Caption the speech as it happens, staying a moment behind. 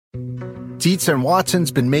Dietz and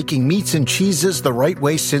Watson's been making meats and cheeses the right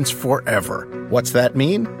way since forever. What's that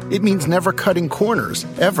mean? It means never cutting corners,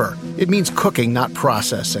 ever. It means cooking, not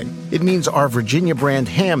processing. It means our Virginia brand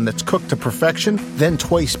ham that's cooked to perfection, then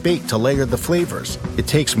twice baked to layer the flavors. It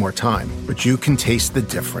takes more time, but you can taste the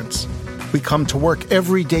difference. We come to work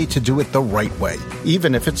every day to do it the right way,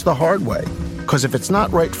 even if it's the hard way. Because if it's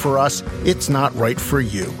not right for us, it's not right for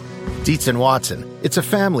you. Dietz and Watson, it's a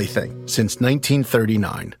family thing since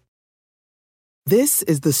 1939. This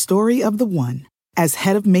is the story of the one. As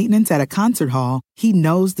head of maintenance at a concert hall, he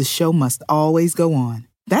knows the show must always go on.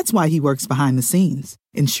 That's why he works behind the scenes,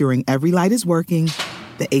 ensuring every light is working,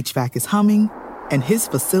 the HVAC is humming, and his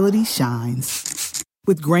facility shines.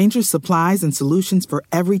 With Grainger's supplies and solutions for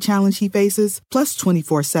every challenge he faces, plus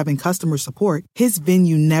 24/7 customer support, his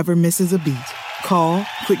venue never misses a beat. Call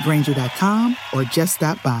quickgrainger.com or just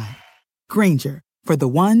stop by. Grainger, for the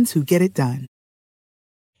ones who get it done.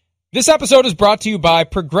 This episode is brought to you by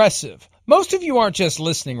Progressive. Most of you aren't just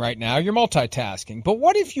listening right now, you're multitasking. But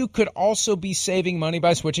what if you could also be saving money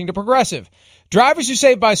by switching to Progressive? Drivers who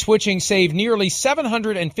save by switching save nearly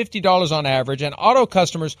 $750 on average, and auto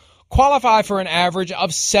customers qualify for an average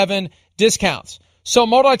of 7 discounts. So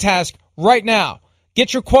multitask right now.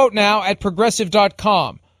 Get your quote now at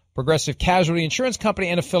Progressive.com. Progressive Casualty Insurance Company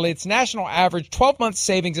and affiliates, national average 12-month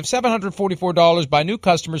savings of $744 by new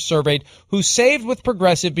customers surveyed who saved with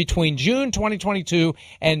Progressive between June 2022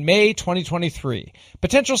 and May 2023.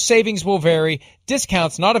 Potential savings will vary.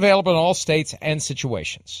 Discounts not available in all states and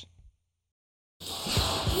situations.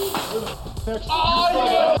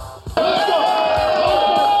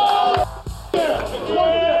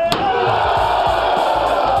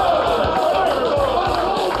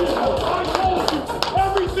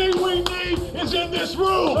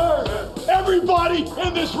 Everybody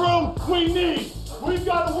in this room we need. We've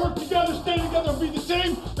got to work together, stay together, and be the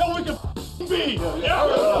team that we can be.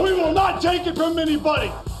 Yeah. We will not take it from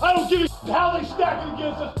anybody. I don't give a how they stack it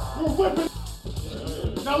against us. We're whipping.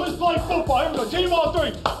 Now let's play football. Here we go. Team on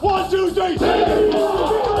 3. 1, 2, 3.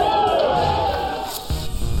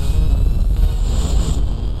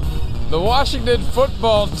 The Washington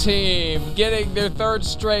football team getting their third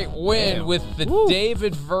straight win with the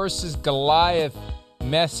David versus Goliath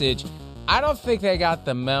message. I don't think they got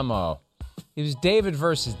the memo. It was David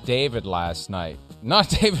versus David last night, not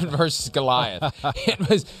David versus Goliath. It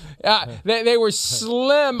was they were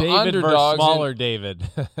slim David underdogs. Versus smaller David.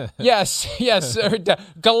 yes.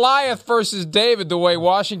 Goliath versus David, the way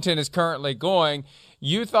Washington is currently going.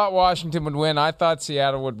 You thought Washington would win. I thought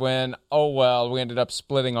Seattle would win. Oh, well, we ended up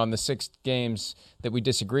splitting on the 6 games that we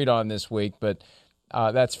disagreed on this week, but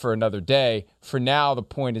that's for another day. For now, the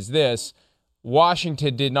point is this.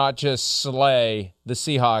 Washington did not just slay the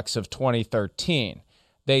Seahawks of 2013.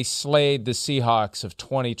 They slayed the Seahawks of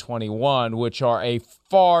 2021, which are a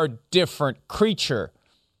far different creature.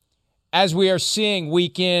 As we are seeing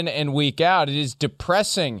week in and week out, it is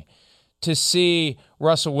depressing to see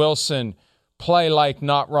Russell Wilson play like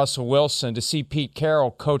not Russell Wilson, to see Pete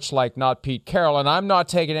Carroll coach like not Pete Carroll. And I'm not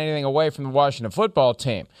taking anything away from the Washington football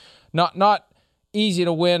team. Not easy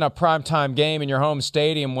to win a primetime game in your home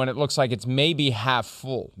stadium when it looks like it's maybe half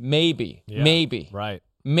full. Maybe. Right.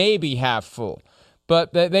 Maybe half full.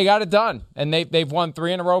 But they got it done. And they've won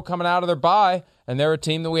 3 in a row coming out of their bye. And they're a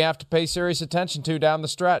team that we have to pay serious attention to down the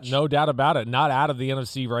stretch. No doubt about it. Not out of the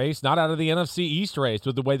NFC race. Not out of the NFC East race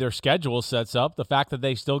with the way their schedule sets up. The fact that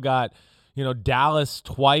they still got, Dallas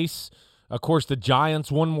twice. Of course, the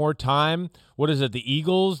Giants one more time. What is it, the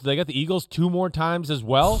Eagles? They got the Eagles 2 more times as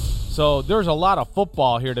well. So there's a lot of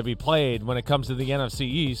football here to be played when it comes to the NFC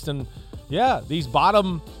East. And, yeah, these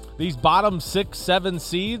bottom 6, 7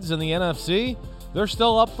 seeds in the NFC, they're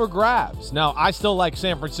still up for grabs. Now, I still like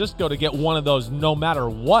San Francisco to get one of those no matter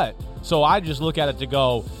what. So I just look at it to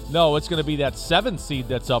go, no, it's going to be that 7th seed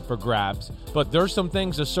that's up for grabs. But there's some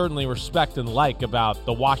things to certainly respect and like about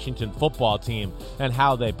the Washington football team and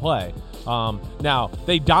how they play. Now,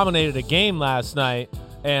 they dominated a game last night,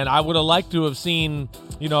 and I would have liked to have seen,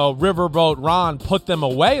 Riverboat Ron put them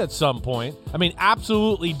away at some point. I mean,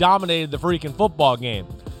 absolutely dominated the freaking football game.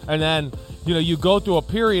 And then, you go through a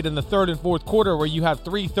period in the 3rd and 4th quarter where you have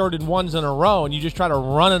 3 3rd and 1s in a row, and you just try to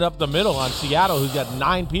run it up the middle on Seattle, who's got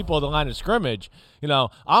 9 people at the line of scrimmage.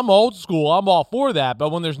 I'm old school. I'm all for that.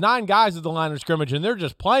 But when there's 9 guys at the line of scrimmage and they're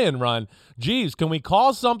just playing run, geez, can we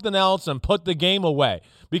call something else and put the game away?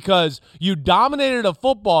 Because you dominated a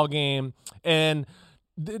football game and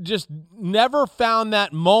just never found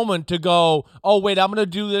that moment to go, oh, wait, I'm going to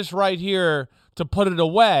do this right here to put it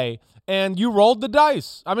away. And you rolled the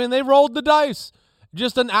dice. I mean, they rolled the dice.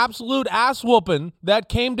 just an absolute ass whooping that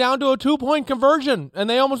came down to a 2-point conversion, and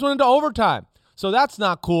they almost went into overtime. So that's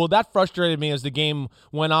not cool. That frustrated me as the game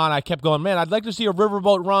went on. I kept going, man, I'd like to see a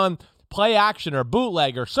riverboat run, play action or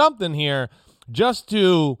bootleg or something here just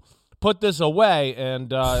to put this away.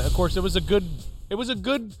 And, of course, it was a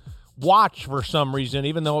good watch for some reason,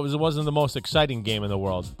 even though it wasn't the most exciting game in the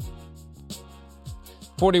world.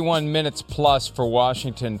 41 minutes plus for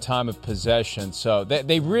Washington time of possession. So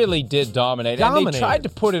they really did dominate. And they tried to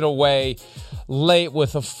put it away late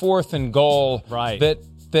with a 4th and goal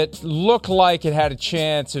that looked like it had a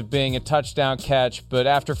chance of being a touchdown catch. But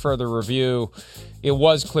after further review, it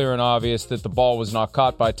was clear and obvious that the ball was not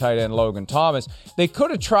caught by tight end Logan Thomas. They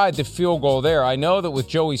could have tried the field goal there. I know that with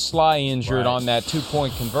Joey Sly injured on that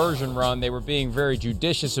 2-point conversion run, they were being very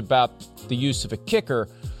judicious about the use of a kicker.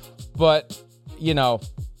 But you know,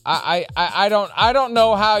 I don't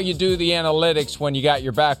know how you do the analytics when you got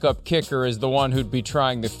your backup kicker as the one who'd be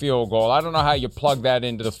trying the field goal. I don't know how you plug that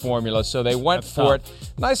into the formula. So they went for it.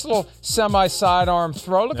 Nice little semi-sidearm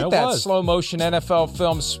throw. Look at that slow motion NFL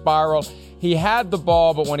film spiral. He had the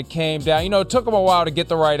ball, but when it came down, it took him a while to get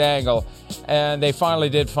the right angle, and they finally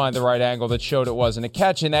did find the right angle that showed it wasn't a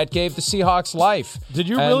catch, and that gave the Seahawks life. Did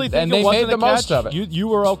you really think it wasn't a catch? And they made the most of it. You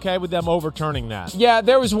were okay with them overturning that? Yeah,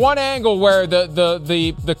 there was one angle where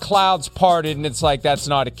the clouds parted, and it's like, that's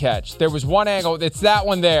not a catch. There was one angle. It's that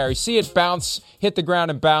one there. You see it bounce, hit the ground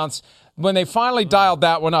and bounce. When they finally dialed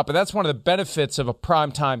that one up, and that's one of the benefits of a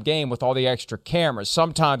primetime game with all the extra cameras.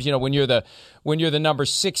 Sometimes, when you're the number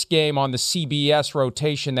 6 game on the CBS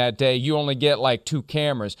rotation that day, you only get like 2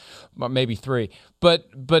 cameras, maybe 3.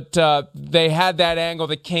 But they had that angle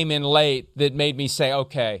that came in late that made me say,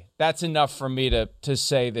 okay, that's enough for me to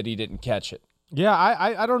say that he didn't catch it. Yeah,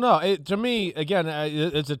 I don't know. To me, again,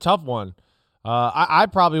 it's a tough one. I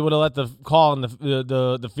probably would have let the call in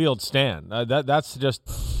the field stand. That's just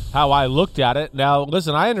how I looked at it. Now,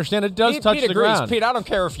 listen, I understand it does touch the ground. Pete, I don't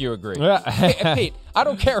care if you agree. Yeah. Pete, I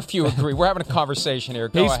don't care if you agree. We're having a conversation here.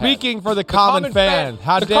 Go He's ahead. Speaking for the common fan.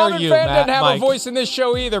 How dare you, Matt? The common fan doesn't have Mike. a voice in this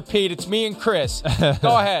show either, Pete. It's me and Chris.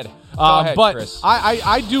 Go ahead. Go ahead, but Chris.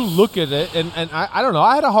 I do look at it, and I don't know.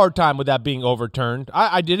 I had a hard time with that being overturned.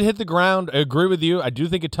 I did hit the ground. I agree with you. I do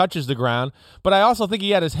think it touches the ground, but I also think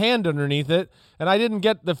he had his hand underneath it, and I didn't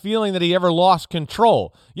get the feeling that he ever lost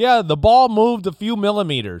control. Yeah, the ball moved a few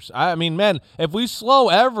millimeters. I mean, man, if we slow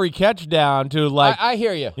every catch down to like, I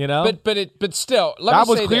hear you. But still, let me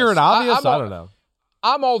say that was clear and obvious. I don't know.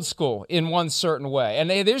 I'm old school in one certain way, and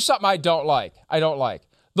there's something I don't like.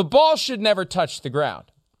 The ball should never touch the ground.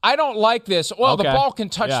 I don't like this. Well, the ball can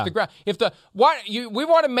touch the ground. We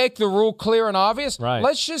want to make the rule clear and obvious. Right.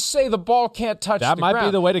 Let's just say the ball can't touch the ground. That might be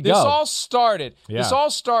the way to go. This all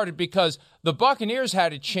started because the Buccaneers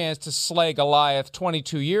had a chance to slay Goliath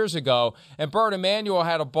 22 years ago, and Bert Emanuel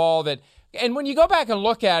had a ball that. And when you go back and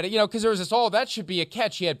look at it, because there was this, that should be a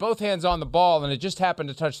catch. He had both hands on the ball, and it just happened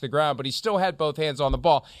to touch the ground, but he still had both hands on the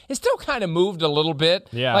ball. It still kind of moved a little bit.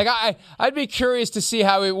 Yeah. Like, I'd be curious to see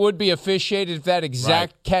how it would be officiated if that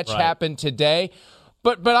exact catch happened today.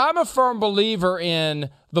 But I'm a firm believer in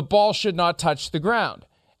the ball should not touch the ground.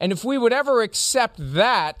 And if we would ever accept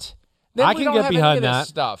that, then we don't have any of this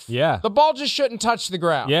stuff. Yeah. The ball just shouldn't touch the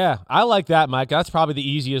ground. Yeah, I like that, Mike. That's probably the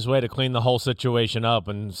easiest way to clean the whole situation up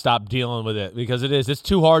and stop dealing with it, because it's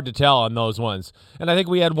too hard to tell on those ones. And I think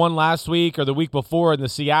we had one last week or the week before in the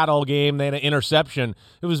Seattle game. They had an interception.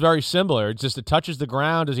 It was very similar. It's just it touches the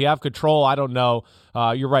ground. Does he have control? I don't know.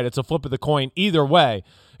 You're right. It's a flip of the coin either way.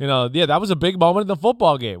 That was a big moment in the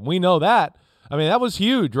football game. We know that. I mean, that was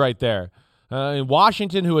huge right there. In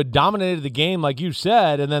Washington, who had dominated the game, like you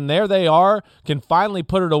said, and then there they are, can finally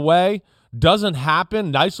put it away. Doesn't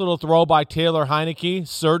happen. Nice little throw by Taylor Heineke,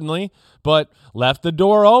 certainly, but left the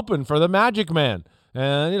door open for the Magic Man.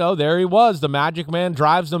 And, there he was. The Magic Man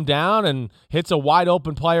drives them down and hits a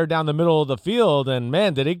wide-open player down the middle of the field, and,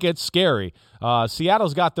 man, did it get scary.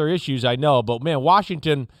 Seattle's got their issues, I know, but, man,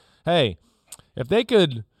 Washington, hey, if they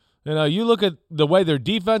could... you look at the way their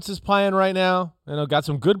defense is playing right now, got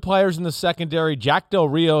some good players in the secondary. Jack Del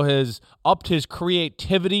Rio has upped his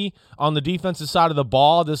creativity on the defensive side of the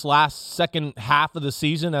ball this last second half of the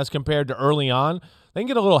season as compared to early on. They can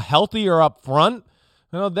get a little healthier up front.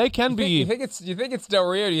 They can be. You think it's Del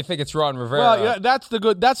Rio, or do you think it's Ron Rivera? Well, yeah, that's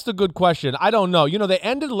the good question. I don't know. They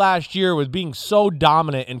ended last year with being so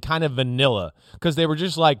dominant and kind of vanilla because they were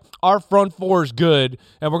just like, our front four is good,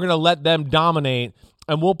 and we're going to let them dominate.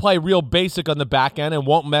 And we'll play real basic on the back end and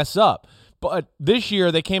won't mess up. But this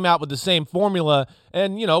year they came out with the same formula.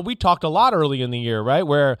 And, we talked a lot early in the year, right,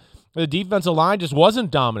 where the defensive line just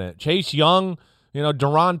wasn't dominant. Chase Young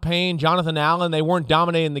Deron Payne, Jonathan Allen, they weren't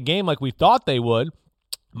dominating the game like we thought they would.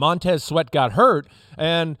 Montez Sweat got hurt,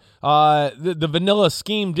 and the vanilla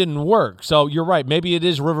scheme didn't work. So you're right. Maybe it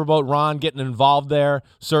is Riverboat Ron getting involved there,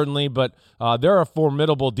 certainly, but they're a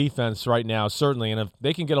formidable defense right now, certainly. And if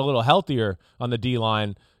they can get a little healthier on the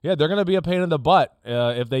D-line, yeah, they're going to be a pain in the butt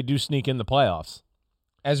if they do sneak in the playoffs.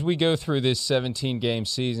 As we go through this 17-game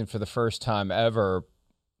season for the first time ever,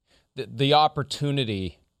 the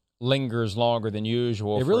opportunity lingers longer than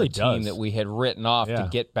usual it for really a team does. that we had written off to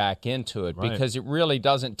get back into it, because it really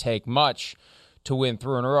doesn't take much to win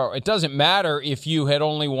 3 in a row. It doesn't matter if you had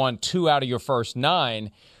only won 2 out of your first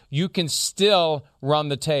 9. You can still run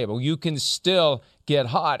the table. You can still get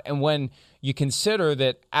hot. And when you consider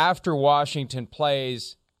that after Washington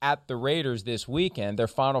plays at the Raiders this weekend, their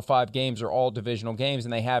final 5 games are all divisional games,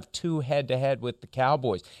 and they have 2 head-to-head with the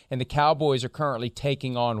Cowboys. And the Cowboys are currently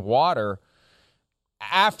taking on water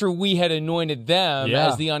after we had anointed them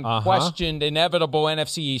as the unquestioned, inevitable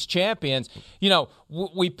NFC East champions.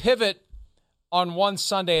 We pivot on one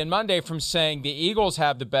Sunday and Monday from saying the Eagles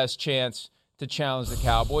have the best chance to challenge the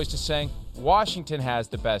Cowboys to saying Washington has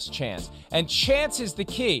the best chance. And chance is the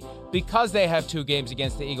key, because they have 2 games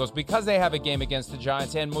against the Eagles, because they have a game against the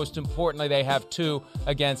Giants, and most importantly, they have 2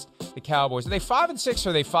 against the Cowboys. Are they 5-6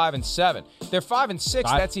 or are they 5-7? They're 5-6.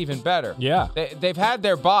 That's even better. Yeah. They've had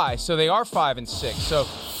their bye, so they are 5-6. So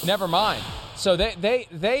never mind. So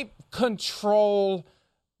they control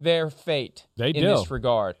their fate in this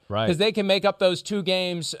regard. Right. Because they can make up those 2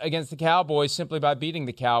 games against the Cowboys simply by beating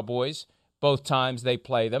the Cowboys both times they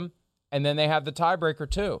play them. And then they have the tiebreaker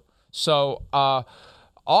too. So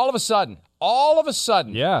all of a sudden,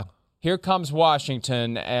 here comes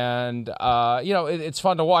Washington, and it's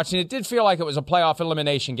fun to watch. And it did feel like it was a playoff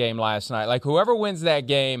elimination game last night. Like whoever wins that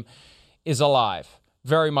game is alive,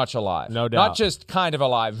 very much alive. No doubt. Not just kind of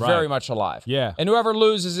alive, very much alive. Yeah. And whoever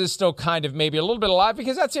loses is still kind of maybe a little bit alive,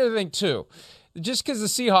 because that's the other thing too. Just because the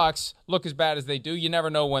Seahawks look as bad as they do, you never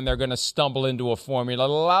know when they're going to stumble into a formula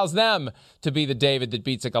that allows them to be the David that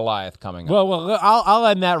beats a Goliath coming up. Well, I'll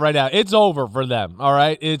end that right out. It's over for them, all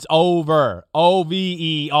right? It's over.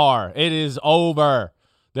 O-V-E-R. It is over.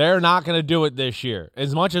 They're not going to do it this year.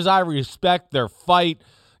 As much as I respect their fight,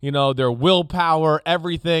 their willpower,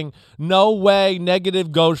 everything, no way,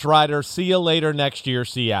 negative Ghost Rider. See you later next year,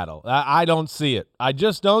 Seattle. I don't see it. I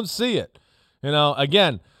just don't see it.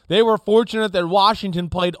 Again, they were fortunate that Washington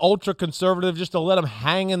played ultra-conservative just to let them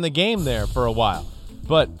hang in the game there for a while.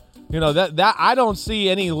 But, that I don't see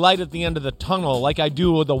any light at the end of the tunnel like I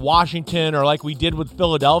do with the Washington, or like we did with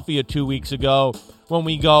Philadelphia 2 weeks ago, when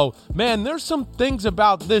we go, man, there's some things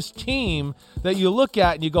about this team that you look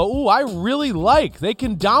at and you go, ooh, I really like. They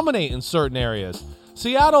can dominate in certain areas.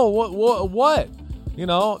 Seattle, what?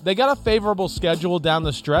 They got a favorable schedule down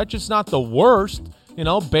the stretch. It's not the worst.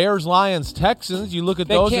 Bears, Lions, Texans, you look at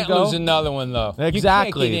those and go. They can't lose another one, though.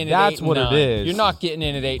 Exactly. That's what it is. You're not getting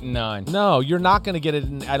in at 8-9. No, you're not going to get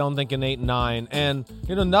it, I don't think, in 8-9. And,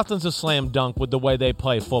 nothing's a slam dunk with the way they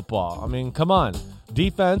play football. I mean, come on.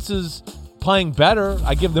 Defense is playing better.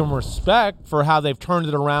 I give them respect for how they've turned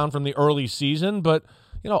it around from the early season. But,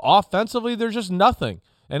 offensively, there's just nothing.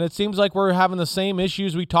 And it seems like we're having the same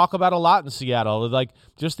issues we talk about a lot in Seattle, like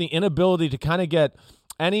just the inability to kind of get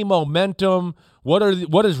any momentum. What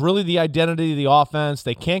is really the identity of the offense?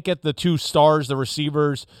 They can't get the 2 stars, the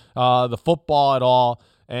receivers, the football at all,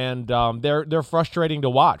 and they're frustrating to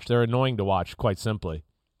watch. They're annoying to watch, quite simply.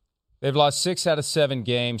 They've lost 6 out of 7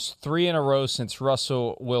 games, 3 in a row since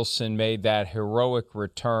Russell Wilson made that heroic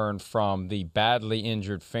return from the badly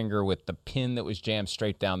injured finger with the pin that was jammed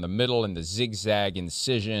straight down the middle and the zigzag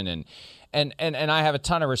incision. And I have a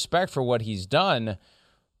ton of respect for what he's done,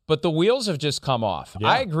 but the wheels have just come off. Yeah.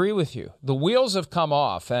 I agree with you. The wheels have come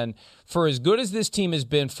off, and for as good as this team has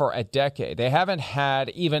been for a decade, they haven't had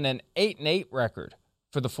even an 8-8 record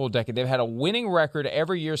for the full decade. They've had a winning record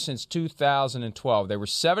every year since 2012. They were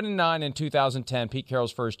 7-9 in 2010, Pete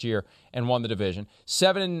Carroll's first year, and won the division.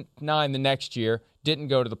 7-9 the next year, didn't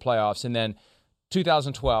go to the playoffs. And then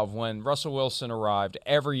 2012, when Russell Wilson arrived,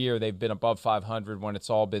 every year they've been above 500 when it's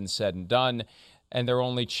all been said and done. And their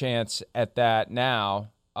only chance at that now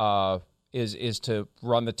is to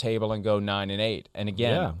run the table and go 9-8. And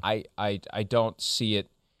again, I don't see it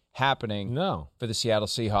happening for the Seattle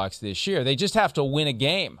Seahawks this year. They just have to win a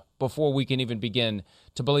game before we can even begin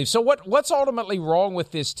to believe. So what's ultimately wrong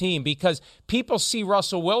with this team? Because people see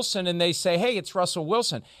Russell Wilson and they say, hey, it's Russell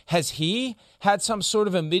Wilson. Has he had some sort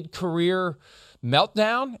of a mid-career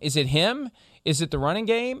meltdown? Is it him? Is it the running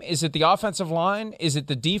game? Is it the offensive line? Is it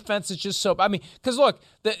the defense? It's just so – I mean, because look,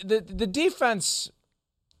 the defense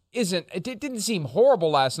it didn't seem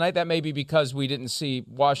horrible last night. That may be because we didn't see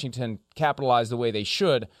Washington capitalize the way they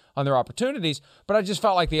should on their opportunities, but I just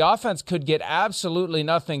felt like the offense could get absolutely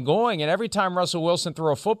nothing going, and every time Russell Wilson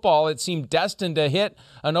threw a football, it seemed destined to hit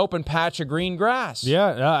an open patch of green grass.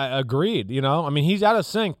 Yeah, agreed. I mean, he's out of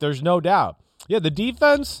sync. There's no doubt. Yeah, the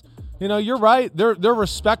defense, you're right. They're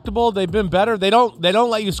respectable. They've been better. They don't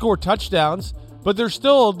let you score touchdowns, but they're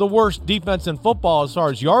still the worst defense in football as far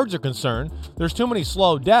as yards are concerned. There's too many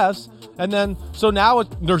slow deaths. And then, so now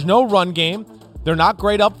there's no run game. They're not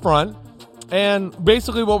great up front. And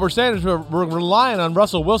basically what we're saying is we're relying on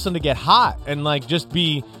Russell Wilson to get hot and just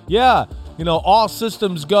be, all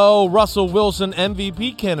systems go, Russell Wilson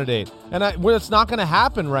MVP candidate. And it's not going to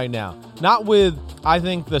happen right now. Not with, I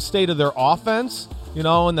think, the state of their offense,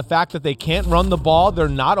 and the fact that they can't run the ball. They're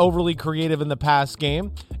not overly creative in the pass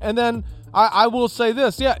game. And then I will say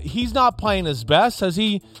this, he's not playing his best. Has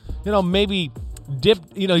he, maybe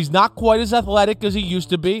dipped, he's not quite as athletic as he used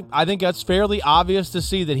to be. I think that's fairly obvious to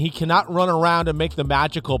see that he cannot run around and make the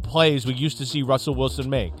magical plays we used to see Russell Wilson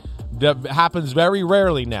make. That happens very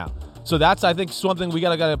rarely now. So that's, I think, something we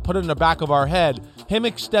gotta put in the back of our head. Him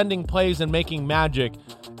extending plays and making magic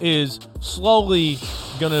is slowly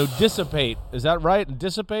going to dissipate. Is that right?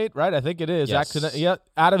 Dissipate, right? I think it is. Yes.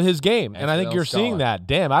 Out of his game. And I think you're seeing that.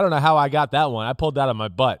 Damn, I don't know how I got that one. I pulled that out of my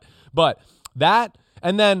butt. But that,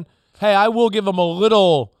 and then, hey, I will give him a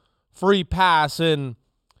little free pass in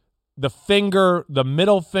the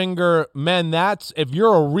middle finger. Men, that's, if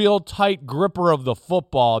you're a real tight gripper of the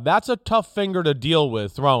football, that's a tough finger to deal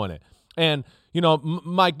with throwing it. And,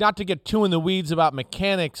 Mike, not to get too in the weeds about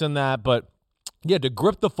mechanics and that, but yeah, to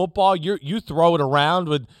grip the football, you throw it around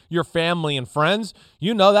with your family and friends.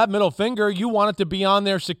 That middle finger, you want it to be on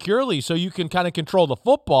there securely so you can kind of control the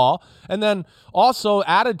football. And then also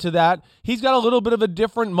added to that, he's got a little bit of a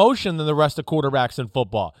different motion than the rest of quarterbacks in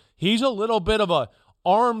football. He's a little bit of a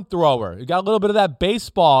arm thrower. He got a little bit of that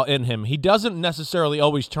baseball in him. He doesn't necessarily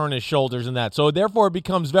always turn his shoulders in that. So therefore it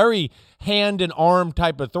becomes very hand and arm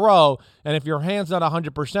type of throw. And if your hand's not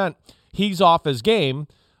 100%, he's off his game.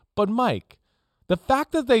 But Mike, the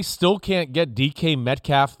fact that they still can't get DK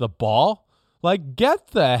Metcalf the ball, get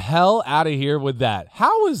the hell out of here with that.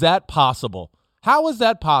 How is that possible? How is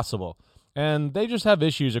that possible? And they just have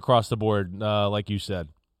issues across the board, like you said.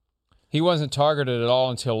 He wasn't targeted at all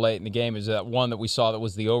until late in the game. It was that one that we saw that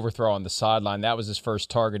was the overthrow on the sideline. That was his first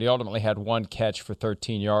target. He ultimately had one catch for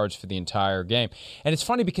 13 yards for the entire game. And it's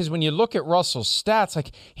funny because when you look at Russell's stats,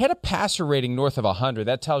 he had a passer rating north of 100.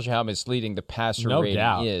 That tells you how misleading the passer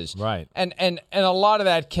rating is. Right. And a lot of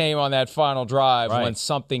that came on that final drive when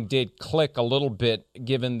something did click a little bit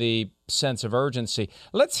given the sense of urgency.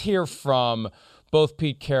 Let's hear from both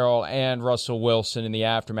Pete Carroll and Russell Wilson in the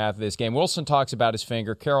aftermath of this game. Wilson talks about his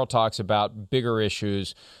finger. Carroll talks about bigger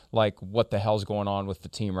issues like what the hell's going on with the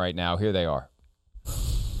team right now. Here they are.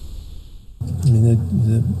 I mean,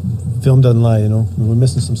 the film doesn't lie, We're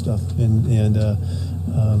missing some stuff. And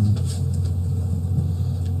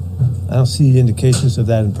I don't see indications of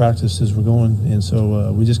that in practice as we're going. And so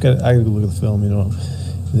I got to go look at the film,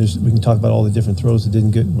 we can talk about all the different throws that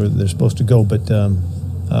didn't get where they're supposed to go, but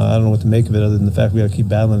I don't know what to make of it other than the fact we got to keep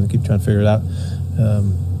battling and keep trying to figure it out.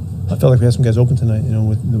 I felt like we had some guys open tonight,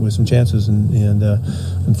 with some chances, and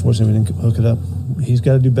unfortunately we didn't hook it up. He's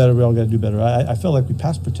got to do better. We all got to do better. I felt like we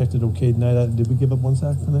pass protected okay tonight. Did we give up one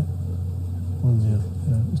sack tonight?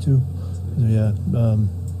 Two. Yeah.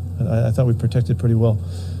 I thought we protected pretty well,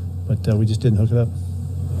 but we just didn't hook it up.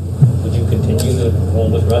 Would you continue to roll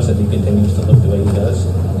with Russ if he continues to look the way he does?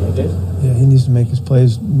 Yeah, he needs to make his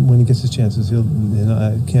plays when he gets his chances.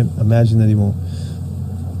 I can't imagine that he won't.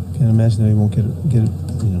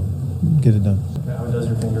 Get it done. How does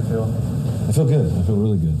your finger feel? I feel good. I feel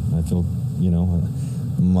really good. I feel,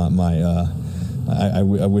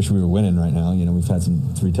 I wish we were winning right now. We've had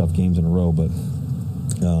some 3 tough games in a row, but,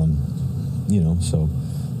 so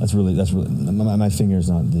that's really my finger's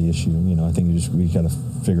not the issue. I think we got to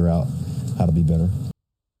figure out how to be better.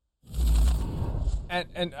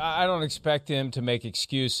 And I don't expect him to make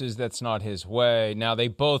excuses. That's not his way. Now, they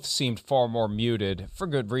both seemed far more muted for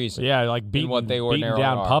good reason. Yeah, beating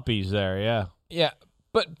down puppies there, yeah. Yeah,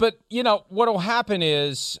 but what'll happen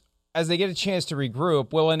is, as they get a chance to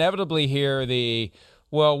regroup, we'll inevitably hear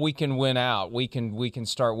we can win out. We can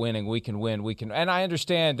start winning. We can win. And I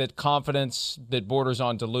understand that confidence that borders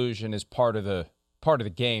on delusion is part of the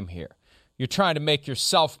game here. You're trying to make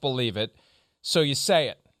yourself believe it, so you say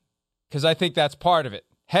it. Because I think that's part of it.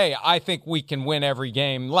 Hey, I think we can win every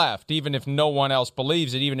game left, even if no one else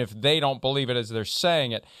believes it, even if they don't believe it as they're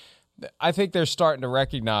saying it. I think they're starting to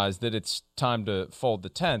recognize that it's time to fold the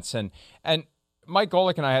tents. And Mike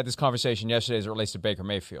Golick and I had this conversation yesterday as it relates to Baker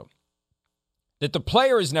Mayfield. That the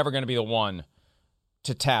player is never going to be the one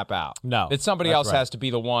to tap out. No. That somebody else has to be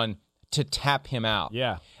the one to tap him out.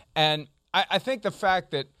 Yeah. And I think the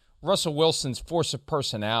fact that Russell Wilson's force of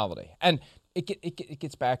personality, and it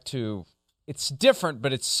gets back to, it's different,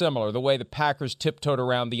 but it's similar, the way the Packers tiptoed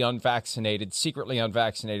around the secretly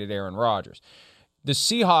unvaccinated Aaron Rodgers. The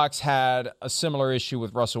Seahawks had a similar issue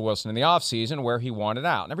with Russell Wilson in the offseason where he wanted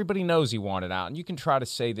out. And everybody knows he wanted out. And you can try to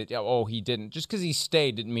say that, oh, he didn't. Just because he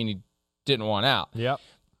stayed didn't mean he didn't want out. Yep.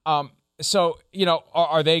 So,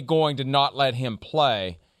 are they going to not let him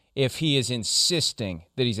play if he is insisting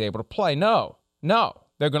that he's able to play? No.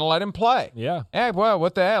 They're going to let him play. Yeah. Hey, well,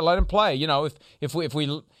 what the hell? Let him play.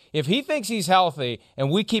 If he thinks he's healthy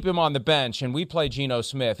and we keep him on the bench and we play Geno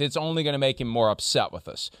Smith, it's only going to make him more upset with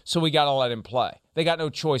us. So we got to let him play. They got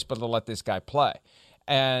no choice but to let this guy play.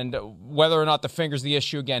 And whether or not the finger's the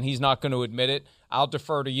issue, again, he's not going to admit it. I'll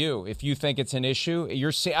defer to you. If you think it's an issue,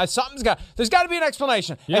 there's got to be an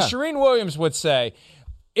explanation. Yeah. As Shereen Williams would say,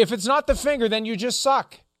 if it's not the finger, then you just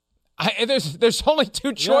suck. There's only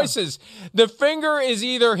two choices. Yeah. The finger is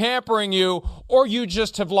either hampering you or you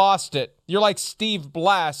just have lost it. You're like Steve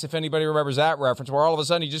Blass, if anybody remembers that reference, where all of a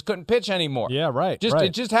sudden he just couldn't pitch anymore. Yeah, right.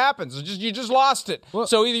 It just happens. You just lost it. Well,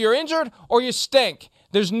 so either you're injured or you stink.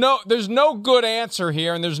 There's no good answer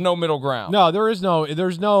here, and there's no middle ground. No, there's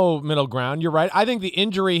no middle ground. You're right. I think the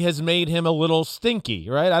injury has made him a little stinky,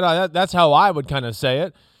 right? That's how I would kind of say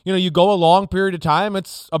it. You go a long period of time,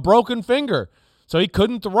 it's a broken finger. So he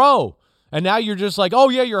couldn't throw. And now you're just like, oh,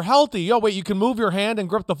 yeah, you're healthy. Oh, wait, you can move your hand and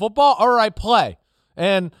grip the football? All right, play.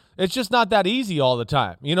 And it's just not that easy all the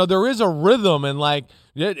time. There is a rhythm and like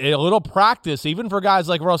a little practice, even for guys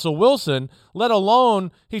like Russell Wilson, let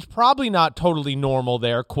alone he's probably not totally normal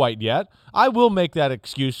there quite yet. I will make that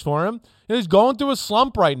excuse for him. He's going through a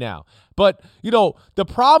slump right now. But, the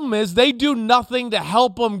problem is they do nothing to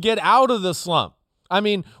help him get out of the slump. I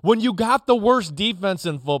mean, when you got the worst defense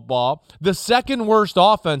in football, the second worst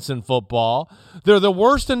offense in football, they're the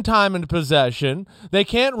worst in time and possession, they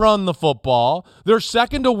can't run the football, they're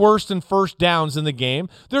second to worst in first downs in the game,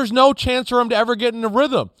 there's no chance for them to ever get in a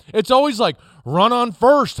rhythm. It's always like, run on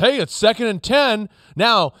first, hey, it's 2nd and 10,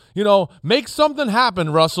 now, make something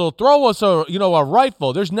happen, Russell, throw us a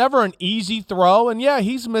rifle. There's never an easy throw, and yeah,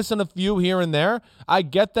 he's missing a few here and there. I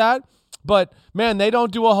get that. But, man, they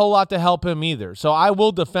don't do a whole lot to help him either. So I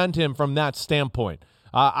will defend him from that standpoint.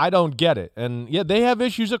 I don't get it. And, yeah, they have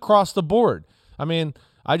issues across the board. I mean,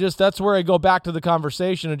 that's where I go back to the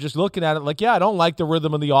conversation and just looking at it like, yeah, I don't like the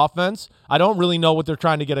rhythm of the offense. I don't really know what they're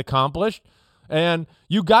trying to get accomplished. And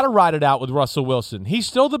you got to ride it out with Russell Wilson. He's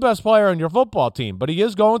still the best player on your football team, but he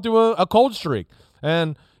is going through a cold streak.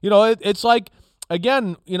 And, it's like,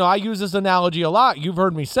 again, I use this analogy a lot. You've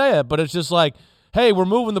heard me say it, but it's just like, hey, we're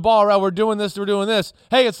moving the ball around, we're doing this.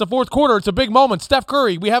 Hey, it's the fourth quarter, it's a big moment. Steph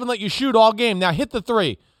Curry, we haven't let you shoot all game. Now hit the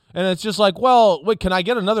three. And it's just like, well, wait, can I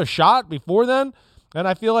get another shot before then? And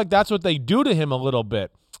I feel like that's what they do to him a little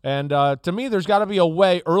bit. And to me, there's got to be a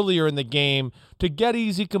way earlier in the game to get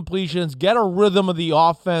easy completions, get a rhythm of the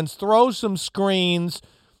offense, throw some screens,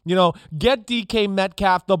 get DK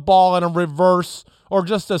Metcalf the ball in a reverse or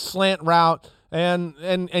just a slant route.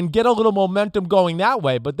 And get a little momentum going that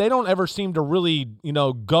way, but they don't ever seem to really,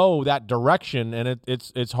 go that direction, and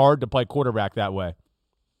it's hard to play quarterback that way.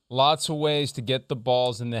 Lots of ways to get the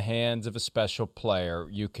balls in the hands of a special player.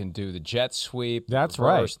 You can do the jet sweep, that's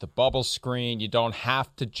reverse, right, the bubble screen. You don't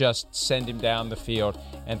have to just send him down the field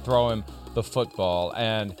and throw him the football.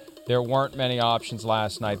 And there weren't many options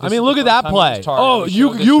last night. Look at that play. Oh,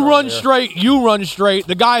 you run straight,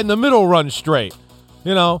 the guy in the middle runs straight.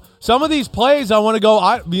 Some of these plays I want to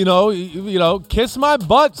go, kiss my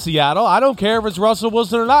butt, Seattle. I don't care if it's Russell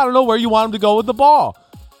Wilson or not. I don't know where you want him to go with the ball.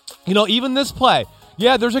 Even this play.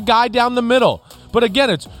 Yeah, there's a guy down the middle. But again,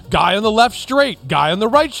 it's guy on the left straight, guy on the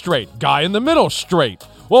right straight, guy in the middle straight.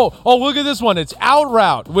 Whoa, look at this one. It's out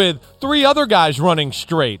route with 3 other guys running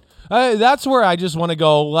straight. That's where I just want to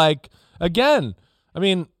go, again,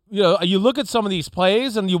 you look at some of these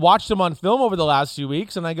plays and you watch them on film over the last few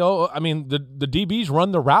weeks, and I go, the DBs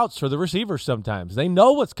run the routes for the receivers sometimes. They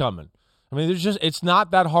know what's coming. It's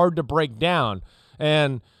not that hard to break down.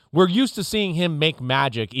 And we're used to seeing him make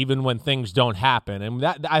magic even when things don't happen. And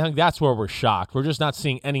I think that's where we're shocked. We're just not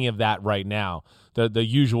seeing any of that right now, the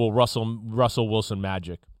usual Russell Wilson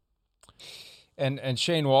magic. And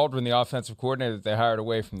Shane Waldron, the offensive coordinator that they hired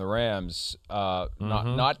away from the Rams,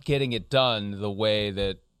 not getting it done the way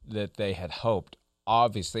that they had hoped,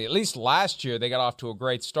 obviously. At least last year, they got off to a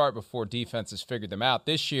great start before defenses figured them out.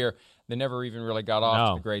 This year, They never even really got off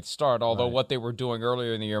to a great start, although what they were doing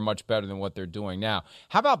earlier in the year much better than what they're doing now.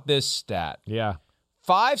 How about this stat? Yeah.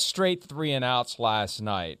 5 straight 3-and-outs last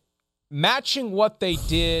night, matching what they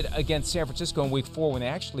did against San Francisco in Week 4 when they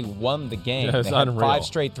actually won the game. Yeah, it's they had unreal. 5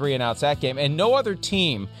 straight 3-and-outs that game, and no other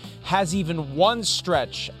team has even one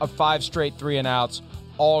stretch of 5 straight 3-and-outs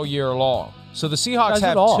all year long. So the Seahawks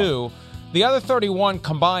have 2. The other 31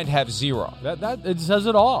 combined have 0. That it says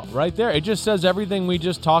it all right there. It just says everything we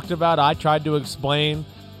just talked about. I tried to explain.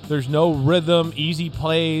 There's no rhythm, easy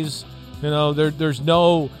plays. There's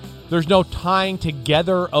no tying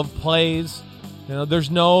together of plays. There's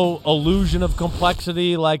no illusion of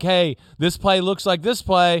complexity. Like, hey, this play looks like this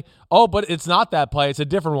play. Oh, but it's not that play. It's a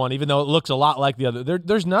different one, even though it looks a lot like the other.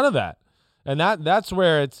 There's none of that, and that's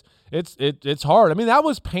where it's hard. I mean, that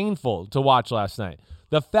was painful to watch last night.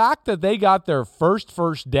 The fact that they got their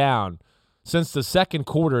first down since the second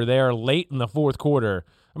quarter there late in the fourth quarter,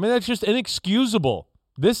 I mean, that's just inexcusable.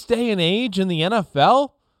 This day and age in the NFL,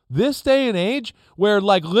 this day and age where,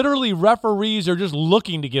 like, literally referees are just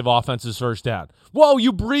looking to give offenses first down. Whoa,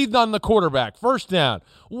 you breathed on the quarterback, first down.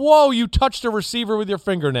 Whoa, you touched a receiver with your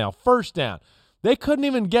fingernail, first down. They couldn't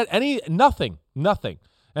even get nothing.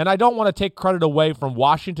 And I don't want to take credit away from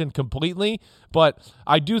Washington completely, but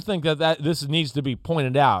I do think that this needs to be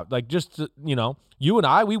pointed out. Like, just, you and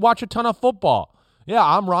I, we watch a ton of football. Yeah,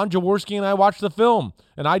 I'm Ron Jaworski, and I watch the film,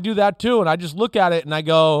 and I do that too, and I just look at it, and I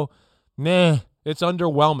go, nah, it's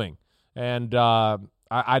underwhelming. And I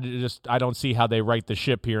don't see how they right the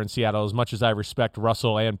ship here in Seattle, as much as I respect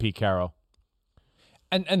Russell and Pete Carroll.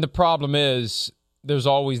 And the problem is, there's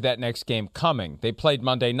always that next game coming. They played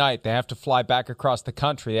Monday night. They have to fly back across the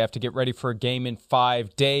country. They have to get ready for a game in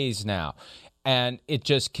 5 days now. And it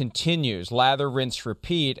just continues. Lather, rinse,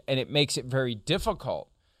 repeat. And it makes it very difficult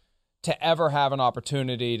to ever have an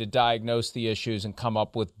opportunity to diagnose the issues and come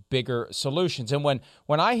up with bigger solutions. And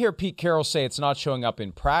when I hear Pete Carroll say it's not showing up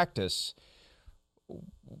in practice,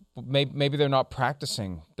 maybe they're not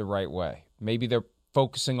practicing the right way. Maybe they're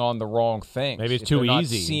focusing on the wrong things. Maybe it's too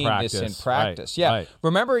easy seeing in practice. this in practice. Right, yeah. right.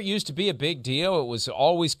 Remember, it used to be a big deal. It was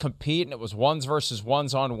always compete, and it was ones versus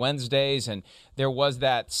ones on Wednesdays, and there was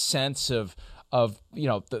that sense of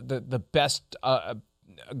the best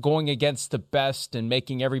going against the best and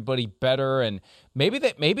making everybody better. And maybe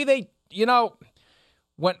they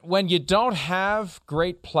when you don't have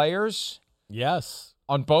great players, yes,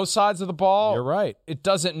 on both sides of the ball, you're right. It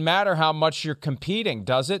doesn't matter how much you're competing,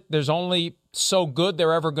 does it? There's only so good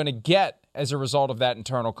they're ever going to get as a result of that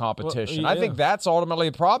internal competition. Well, yeah. I think that's ultimately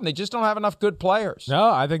the problem. They just don't have enough good players. No,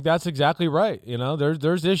 I think that's exactly right.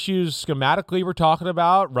 There's issues schematically we're talking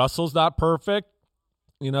about. Russell's not perfect.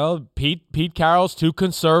 Pete Carroll's too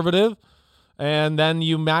conservative. And then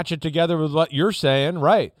you match it together with what you're saying,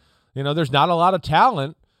 right? There's not a lot of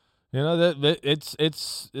talent. I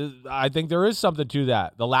think there is something to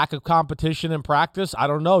that. The lack of competition in practice. I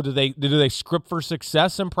don't know. Do they script for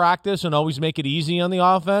success in practice and always make it easy on the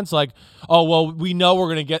offense? Like, oh, well, we know we're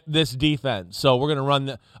going to get this defense, so we're going to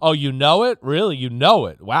run oh, you know it? Really? You know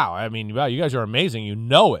it? Wow. I mean, wow, you guys are amazing. You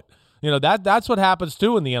know it. That's what happens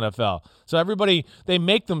too in the NFL. So everybody, they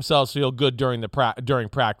make themselves feel good during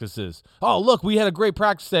practices. Oh, look, we had a great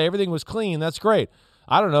practice day. Everything was clean. That's great.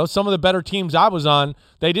 I don't know. Some of the better teams I was on,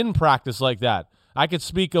 they didn't practice like that. I could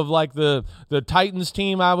speak of like the Titans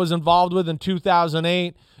team I was involved with in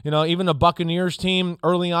 2008. Even the Buccaneers team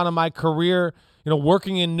early on in my career.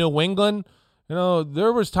 Working in New England.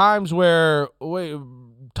 There was times where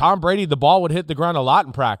Tom Brady, the ball would hit the ground a lot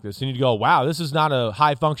in practice, and you'd go, "Wow, this is not a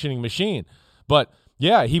high functioning machine." But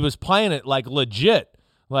yeah, he was playing it like legit.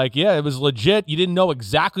 Like, yeah, it was legit. You didn't know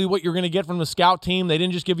exactly what you're going to get from the scout team. They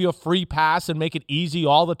didn't just give you a free pass and make it easy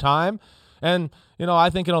all the time. And, I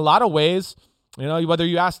think in a lot of ways, whether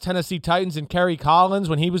you ask Tennessee Titans and Kerry Collins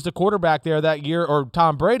when he was the quarterback there that year or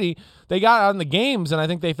Tom Brady, they got out in the games, and I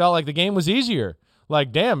think they felt like the game was easier.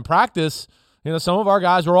 Like, damn, practice, some of our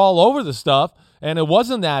guys were all over the stuff, and it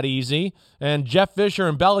wasn't that easy. And Jeff Fisher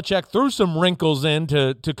and Belichick threw some wrinkles in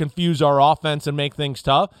to confuse our offense and make things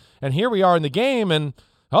tough. And here we are in the game, and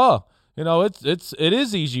it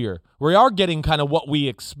is easier. We are getting kind of what we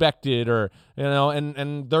expected,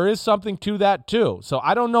 and there is something to that too. So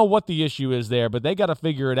I don't know what the issue is there, but they got to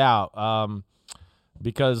figure it out.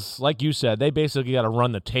 Because like you said, they basically got to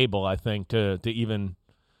run the table, I think, to even,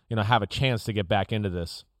 have a chance to get back into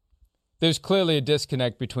this. There's clearly a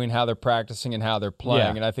disconnect between how they're practicing and how they're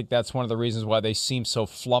playing, Yeah. and I think that's one of the reasons why they seem so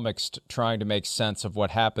flummoxed trying to make sense of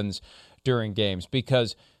what happens during games,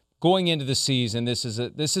 because going into the season, this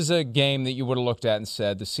is a game that you would have looked at and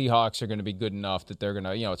said the Seahawks are going to be good enough that they're going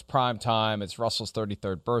to, it's prime time. It's Russell's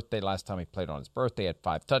 33rd birthday. Last time he played on his birthday, he had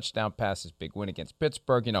 5 touchdown passes, big win against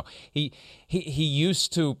Pittsburgh. He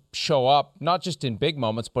used to show up not just in big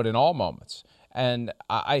moments, but in all moments. And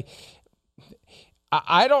I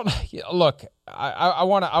don't look. I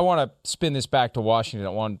want to spin this back to Washington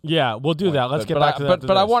at one. Yeah, we'll do that. Let's get back to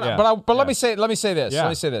that. Let me say this. Yeah. Let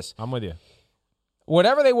me say this. I'm with you.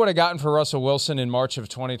 Whatever they would have gotten for Russell Wilson in March of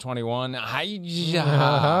 2021,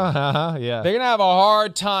 Yeah. they're going to have a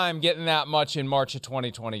hard time getting that much in March of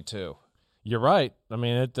 2022. You're right. I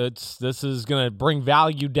mean, this is going to bring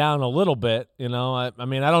value down a little bit. I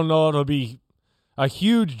mean, I don't know if it'll be a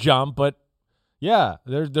huge jump, but yeah,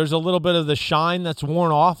 there's a little bit of the shine that's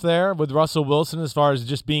worn off there with Russell Wilson as far as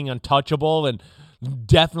just being untouchable and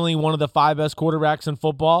definitely one of the 5 best quarterbacks in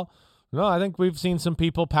football. No, I think we've seen some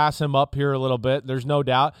people pass him up here a little bit. There's no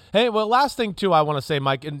doubt. Hey, well, last thing, too, I want to say,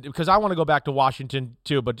 Mike, because I want to go back to Washington,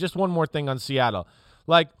 too, but just one more thing on Seattle.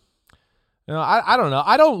 I don't know.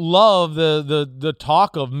 I don't love the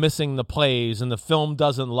talk of missing the plays and the film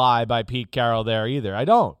doesn't lie by Pete Carroll there either. I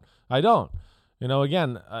don't.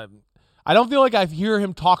 Again, I don't feel like I hear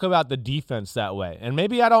him talk about the defense that way. And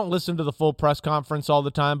maybe I don't listen to the full press conference all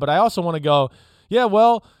the time, but I also want to go, yeah,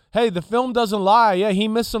 well, hey, the film doesn't lie. Yeah, he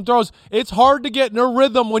missed some throws. It's hard to get in a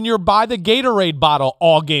rhythm when you're by the Gatorade bottle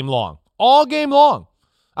all game long. All game long.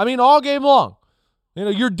 I mean, all game long.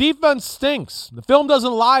 Your defense stinks. The film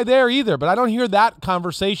doesn't lie there either, but I don't hear that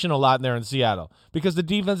conversation a lot there in Seattle because the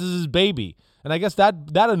defense is his baby. And I guess that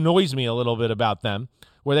annoys me a little bit about them,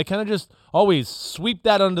 where they kind of just always sweep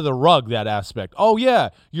that under the rug, that aspect. Oh, yeah,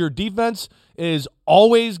 your defense is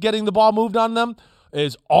always getting the ball moved on them,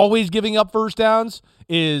 is always giving up first downs,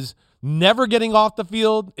 is never getting off the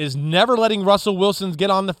field, is never letting Russell Wilson get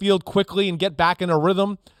on the field quickly and get back in a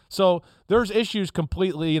rhythm. So there's issues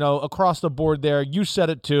completely, across the board there. You said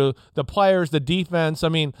it too. The players, the defense. I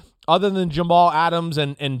mean, other than Jamal Adams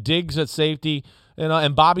and Diggs at safety,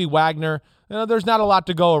 and Bobby Wagner, there's not a lot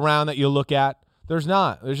to go around that you look at. There's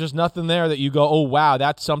not. There's just nothing there that you go, oh, wow,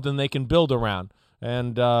 that's something they can build around.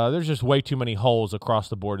 And there's just way too many holes across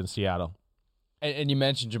the board in Seattle. And you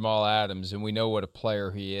mentioned Jamal Adams, and we know what a player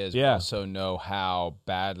he is. Yeah. We also know how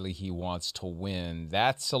badly he wants to win.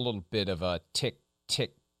 That's a little bit of a tick,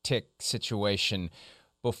 tick, tick situation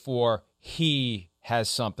before he has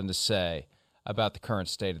something to say about the current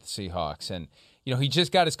state of the Seahawks. And, he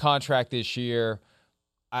just got his contract this year.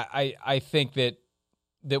 I think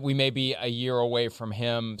that we may be a year away from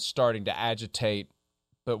him starting to agitate.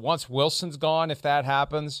 But once Wilson's gone, if that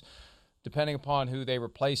happens, depending upon who they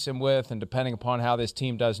replace him with and depending upon how this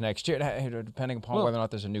team does next year, depending upon whether or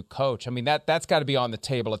not there's a new coach, I mean, that's got to be on the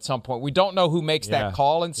table at some point. We don't know who makes that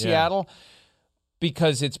call in Seattle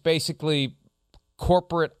because it's basically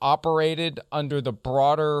corporate operated under the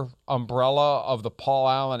broader umbrella of the Paul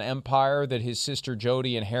Allen empire that his sister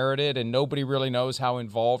Jody inherited, and nobody really knows how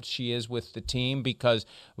involved she is with the team because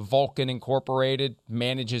Vulcan Incorporated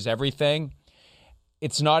manages everything.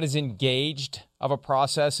 It's not as engaged of a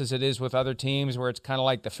process as it is with other teams where it's kind of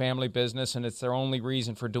like the family business and it's their only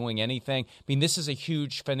reason for doing anything. I mean, this is a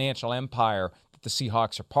huge financial empire that the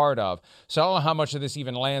Seahawks are part of. So I don't know how much of this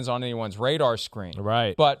even lands on anyone's radar screen.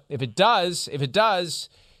 Right. But if it does,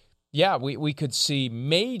 yeah, we could see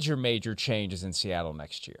major changes in Seattle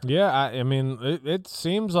next year. Yeah, I mean, it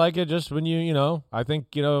seems like it just when I think,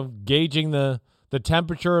 gauging the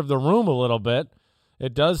temperature of the room a little bit,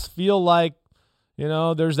 it does feel like,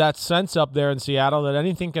 there's that sense up there in Seattle that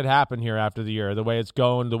anything could happen here after the year, the way it's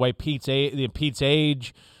going, the way Pete's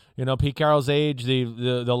age, Pete Carroll's age,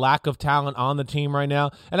 the lack of talent on the team right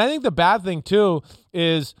now. And I think the bad thing, too,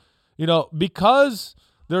 is, because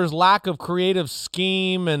there's lack of creative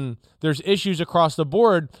scheme and there's issues across the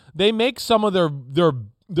board, they make some of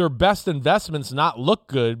their best investments not look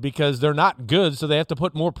good because they're not good, so they have to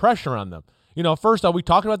put more pressure on them. First off, we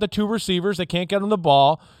talked about the 2 receivers. They can't get on the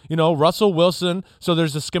ball. Russell Wilson, so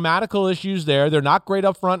there's the schematical issues there. They're not great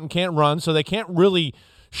up front and can't run, so they can't really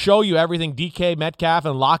show you everything DK Metcalf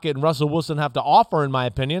and Lockett and Russell Wilson have to offer, in my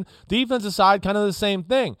opinion. Defensive side, kind of the same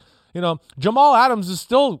thing. Jamal Adams is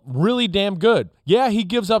still really damn good. Yeah, he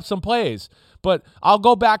gives up some plays, but I'll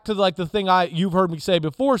go back to the thing you've heard me say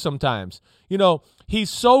before sometimes. He's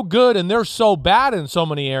so good and they're so bad in so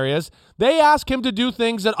many areas. They ask him to do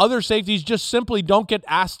things that other safeties just simply don't get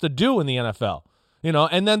asked to do in the NFL.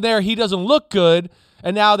 And then he doesn't look good,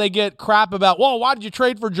 and now they get crap about, well, why did you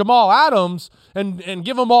trade for Jamal Adams and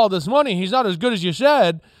give him all this money? He's not as good as you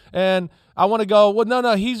said. And I want to go, well,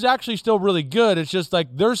 no, he's actually still really good. It's just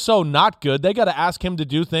they're so not good. They got to ask him to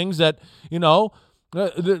do things that,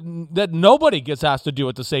 that nobody gets asked to do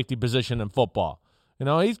at the safety position in football.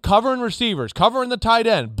 He's covering receivers, covering the tight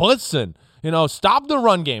end, blitzing. Stop the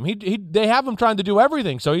run game. They have him trying to do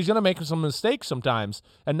everything, so he's going to make some mistakes sometimes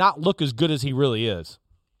and not look as good as he really is.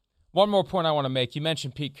 One more point I want to make. You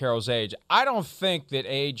mentioned Pete Carroll's age. I don't think that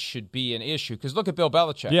age should be an issue because look at Bill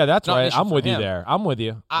Belichick. Yeah, that's right. I'm with you there. I'm with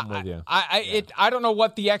you. I don't know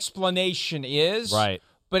what the explanation is. Right.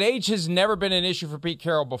 But age has never been an issue for Pete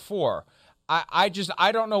Carroll before. I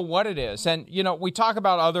don't know what it is. And, we talk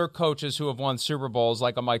about other coaches who have won Super Bowls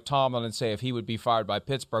like a Mike Tomlin and say if he would be fired by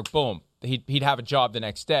Pittsburgh, boom, he'd have a job the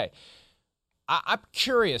next day. I'm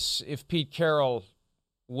curious if Pete Carroll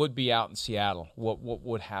would be out in Seattle, what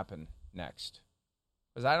would happen next?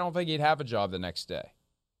 Because I don't think he'd have a job the next day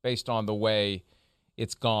based on the way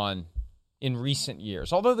it's gone in recent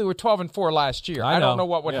years. Although they were 12-4 last year. I don't know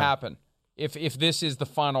what would happen if this is the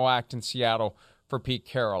final act in Seattle for Pete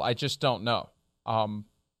Carroll. I just don't know.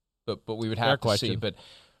 But we would have to see. But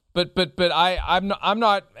I'm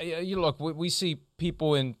not. Look, we see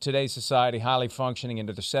people in today's society highly functioning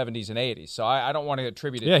into their 70s and 80s. So I don't want to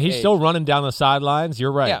attribute it. Yeah, to he's age. Still running down the sidelines.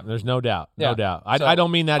 You're right. Yeah. There's no doubt. Yeah. No doubt. So, I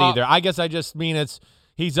don't mean that either. I guess I just mean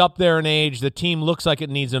he's up there in age. The team looks like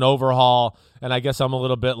it needs an overhaul. And I guess I'm a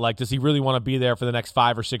little bit like, does he really want to be there for the next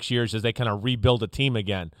 5 or 6 years as they kind of rebuild a team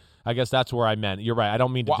again? I guess that's where I meant. You're right. I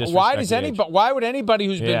don't mean to disrespect Why would anybody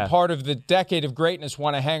who's been part of the decade of greatness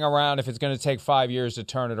want to hang around if it's going to take 5 years to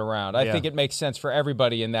turn it around? I think it makes sense for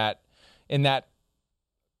everybody in that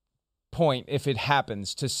point, if it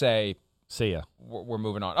happens, to say, see ya. We're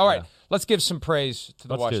moving on. All right, let's give some praise to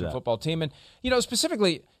the Washington football team. And,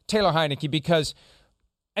 specifically Taylor Heinicke, because,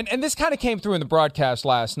 and this kind of came through in the broadcast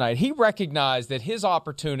last night, he recognized that his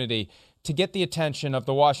opportunity to get the attention of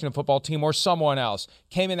the Washington football team or someone else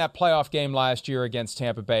came in that playoff game last year against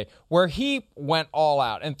Tampa Bay, where he went all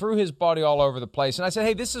out and threw his body all over the place. And I said,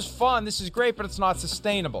 hey, this is fun, this is great, but it's not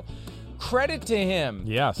sustainable. Credit to him.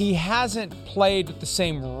 Yes. He hasn't played with the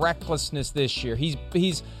same recklessness this year. He's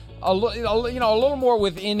a little more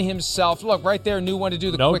within himself. Look, right there, knew when to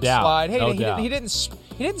do the quick slide. Hey, he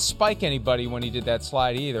didn't spike anybody when he did that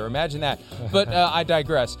slide either. Imagine that. But I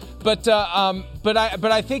digress. But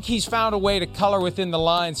I think he's found a way to color within the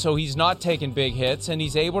line so he's not taking big hits and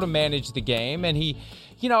he's able to manage the game. And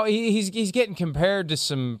he's getting compared to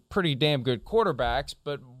some pretty damn good quarterbacks,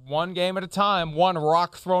 but one game at a time, one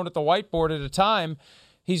rock thrown at the whiteboard at a time.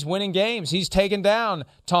 He's winning games. He's taken down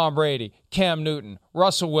Tom Brady, Cam Newton,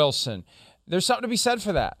 Russell Wilson. There's something to be said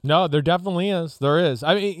for that. No, there definitely is. There is.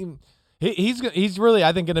 I mean, he's really,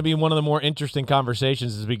 I think, going to be one of the more interesting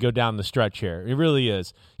conversations as we go down the stretch here. He really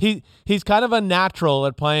is. He's kind of a natural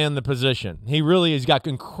at playing the position. He really has got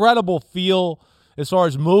incredible feel as far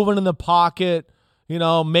as moving in the pocket,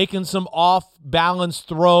 making some off-balance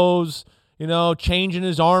throws, changing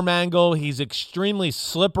his arm angle. He's extremely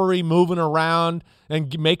slippery, moving around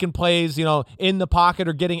and making plays, in the pocket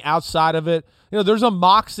or getting outside of it. There's a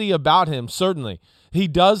moxie about him, certainly. He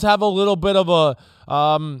does have a little bit of a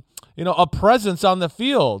presence on the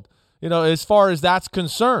field, as far as that's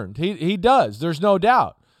concerned. He does. There's no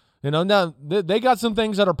doubt. Now they got some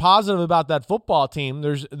things that are positive about that football team.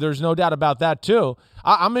 There's no doubt about that too.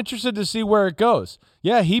 I'm interested to see where it goes.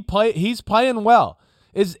 Yeah, he's playing well.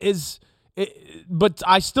 But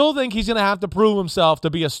I still think he's going to have to prove himself to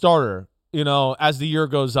be a starter, as the year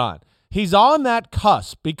goes on. He's on that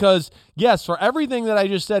cusp because, yes, for everything that I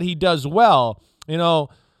just said he does well,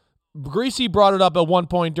 Greasy brought it up at one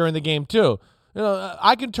point during the game too.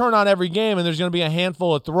 I can turn on every game and there's going to be a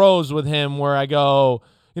handful of throws with him where I go,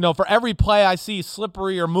 for every play I see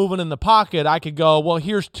slippery or moving in the pocket, I could go, well,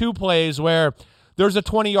 here's 2 plays where there's a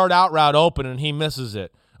 20-yard out route open and he misses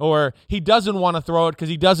it. Or he doesn't want to throw it because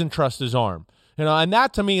he doesn't trust his arm. And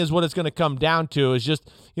that to me is what it's going to come down to is just,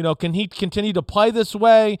 can he continue to play this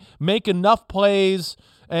way, make enough plays,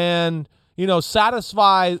 and,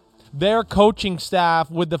 satisfy their coaching staff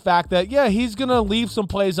with the fact that, yeah, he's going to leave some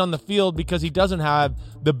plays on the field because he doesn't have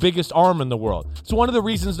the biggest arm in the world. It's one of the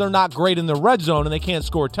reasons they're not great in the red zone and they can't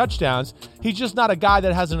score touchdowns. He's just not a guy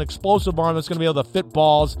that has an explosive arm that's going to be able to fit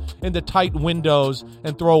balls into tight windows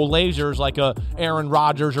and throw lasers like a Aaron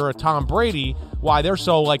Rodgers or a Tom Brady, why they're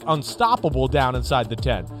so unstoppable down inside the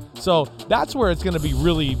 10. So that's where it's going to be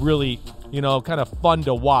really, really, kind of fun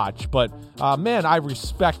to watch. But, man, I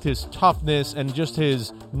respect his toughness and just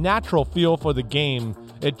his natural feel for the game.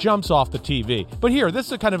 It jumps off the TV. But here,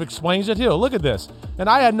 this kind of explains it too. Look at this. And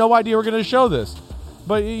I had no idea we were going to show this.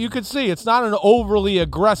 But you could see it's not an overly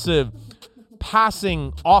aggressive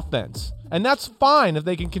passing offense. And that's fine if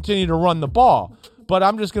they can continue to run the ball. But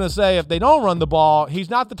I'm just going to say if they don't run the ball, he's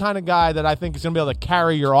not the kind of guy that I think is going to be able to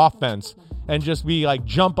carry your offense and just be like,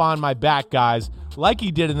 jump on my back, guys, like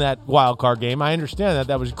he did in that wild card game. I understand that.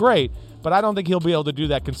 That was great, but I don't think he'll be able to do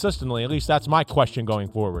that consistently. At least that's my question going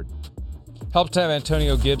forward. Helped have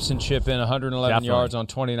Antonio Gibson chip in 111 Definitely. yards on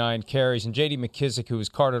 29 carries. And J.D. McKissick, who was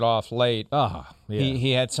carted off late,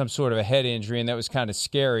 he had some sort of a head injury, and that was kind of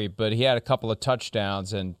scary. But he had a couple of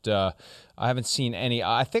touchdowns, and I haven't seen any.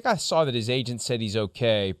 I think I saw that his agent said he's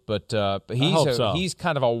okay, but he's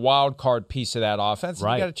kind of a wild card piece of that offense.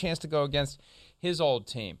 Right. He got a chance to go against his old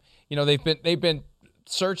team. You know, they've been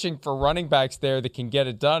searching for running backs there that can get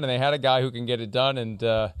it done, and they had a guy who can get it done, and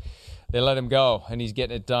they let him go, and he's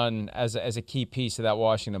getting it done as a key piece of that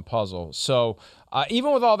Washington puzzle. So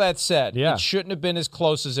even with all that said, it shouldn't have been as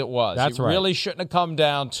close as it was. That's right. It really shouldn't have come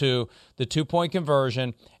down to the 2-point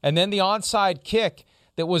conversion and then the onside kick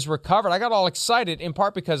that was recovered. I got all excited, in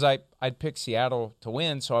part because I'd picked Seattle to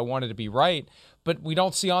win, so I wanted to be right. But we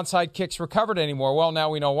don't see onside kicks recovered anymore. Well, now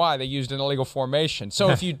we know why. They used an illegal formation. So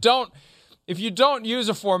if you don't use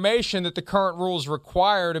a formation that the current rules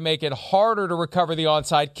require to make it harder to recover the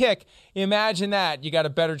onside kick, imagine that. You got a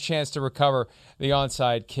better chance to recover the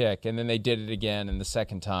onside kick. And then they did it again, and the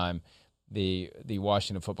second time the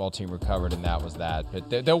Washington football team recovered, and that was that.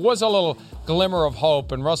 But there was a little glimmer of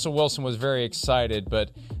hope, and Russell Wilson was very excited,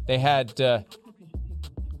 but they had the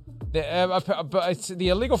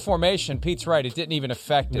illegal formation. Pete's right. It didn't even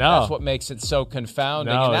affect it. No. That's what makes it so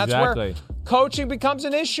confounding. No, and that's exactly. where coaching becomes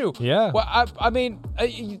an issue. Yeah. Well, I mean,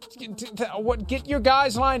 get your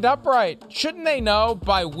guys lined up right. Shouldn't they know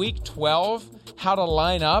by week 12 how to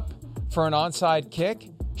line up for an onside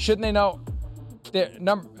kick? Shouldn't they know?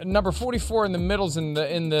 Number 44 in the middles in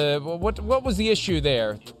the what was the issue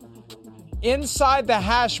there? Inside the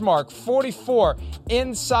hash mark, 44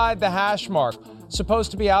 inside the hash mark.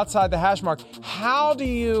 Supposed to be outside the hash mark. How do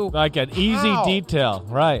you... Like an easy detail,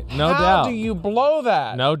 right? No doubt. How do you blow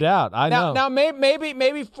that? No doubt. I know. Now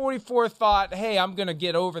maybe 44 thought, hey, I'm going to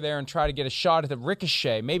get over there and try to get a shot at the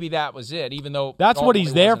ricochet. Maybe that was it, even though... That's what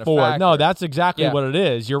he's there for. No, that's exactly Yeah. what it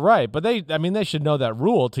is. You're right. But they should know that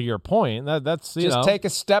rule, to your point. That's, Just take a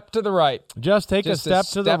step to the right. Just take a step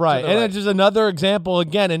to the right. And it's just another example,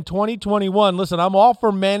 again, in 2021. Listen, I'm all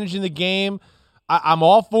for managing the game. I'm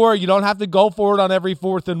all for it. You don't have to go for it on every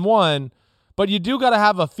 4th and 1, but you do got to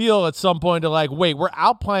have a feel at some point to like, wait, we're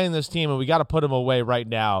outplaying this team and we got to put them away right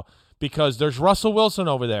now because there's Russell Wilson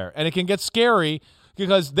over there. And it can get scary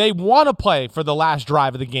because they want to play for the last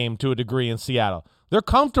drive of the game to a degree in Seattle. They're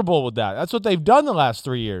comfortable with that. That's what they've done the last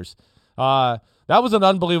 3 years. That was an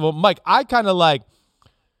unbelievable. Mike, I kind of like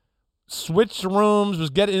switched rooms, was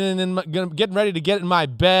getting ready to get in my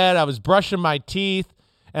bed. I was brushing my teeth.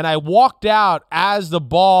 And I walked out as the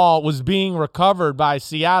ball was being recovered by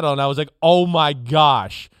Seattle, and I was like, oh, my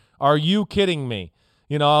gosh, are you kidding me?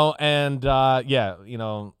 And,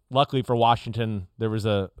 luckily for Washington, there was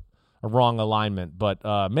a wrong alignment.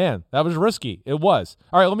 But, man, that was risky. It was.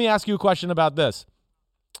 All right, let me ask you a question about this.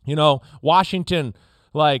 Washington,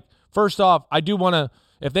 first off, I do want to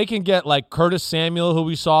 – if they can get, Curtis Samuel, who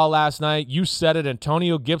we saw last night, you said it,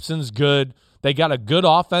 Antonio Gibson's good. They got a good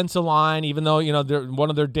offensive line, even though,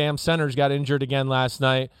 one of their damn centers got injured again last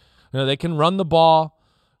night. They can run the ball.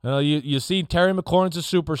 You see Terry McLaurin's a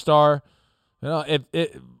superstar. Out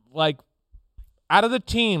of the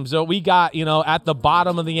teams that we got, at the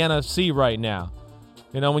bottom of the NFC right now,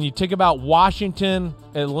 when you think about Washington,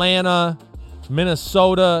 Atlanta,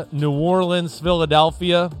 Minnesota, New Orleans,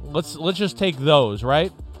 Philadelphia, let's just take those,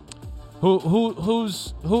 right?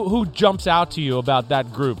 Who jumps out to you about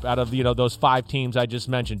that group out of those 5 teams I just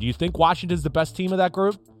mentioned? Do you think Washington's the best team of that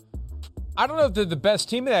group? I don't know if they're the best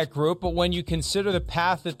team of that group, but when you consider the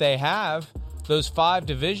path that they have, those 5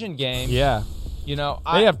 division games, they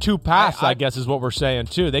have 2 paths. I guess is what we're saying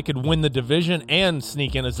too. They could win the division and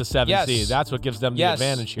sneak in as the 7th seed. That's what gives them the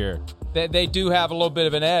advantage here. They do have a little bit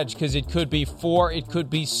of an edge because it could be 4, it could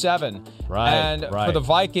be 7. Right. And for the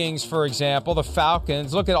Vikings, for example, the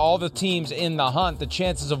Falcons, look at all the teams in the hunt. The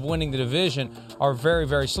chances of winning the division are very,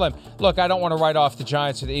 very slim. Look, I don't want to write off the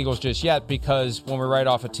Giants or the Eagles just yet because when we write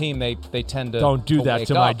off a team, they tend to don't do that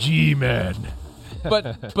to my G-men.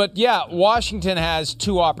 But yeah, Washington has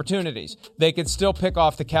 2 opportunities. They could still pick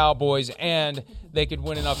off the Cowboys, and they could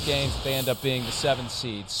win enough games that they end up being the 7th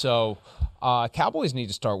seed. So Cowboys need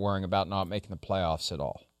to start worrying about not making the playoffs at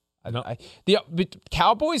all. The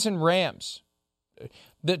Cowboys and Rams,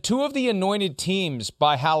 the 2 of the anointed teams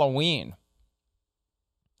by Halloween,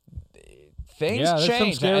 things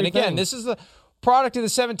change. And again, this is the product of the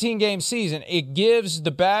 17-game season. It gives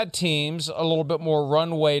the bad teams a little bit more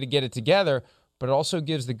runway to get it together. but it also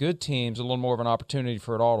gives the good teams a little more of an opportunity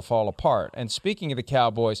for it all to fall apart. And speaking of the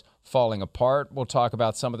Cowboys falling apart, we'll talk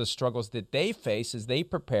about some of the struggles that they face as they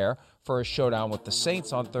prepare for a showdown with the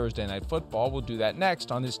Saints on Thursday Night Football. We'll do that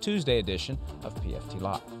next on this Tuesday edition of PFT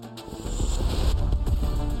Live.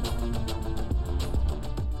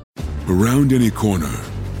 Around any corner,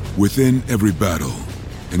 within every battle,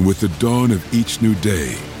 and with the dawn of each new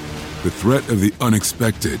day, the threat of the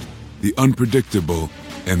unexpected, the unpredictable,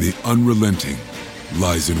 and the unrelenting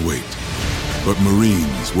lies in wait. But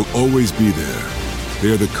Marines will always be there.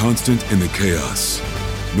 They are the constant in the chaos.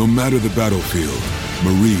 No matter the battlefield,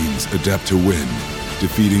 Marines adapt to win,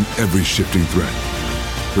 defeating every shifting threat,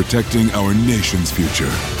 protecting our nation's future.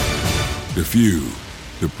 The few,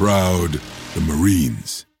 the proud, the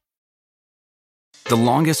Marines. The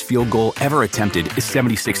longest field goal ever attempted is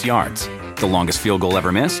 76 yards. The longest field goal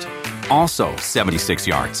ever missed? Also 76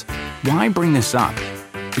 yards. Why bring this up?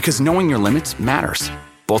 Because knowing your limits matters,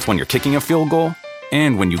 both when you're kicking a field goal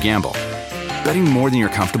and when you gamble. Betting more than you're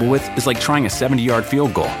comfortable with is like trying a 70-yard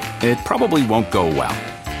field goal. It probably won't go well.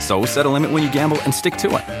 So set a limit when you gamble and stick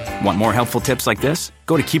to it. Want more helpful tips like this?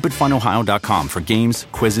 Go to keepitfunohio.com for games,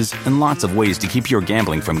 quizzes, and lots of ways to keep your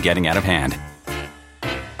gambling from getting out of hand.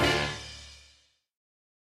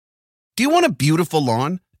 Do you want a beautiful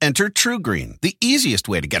lawn? Enter TruGreen, the easiest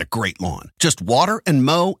way to get a great lawn. Just water and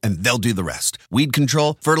mow, and they'll do the rest. Weed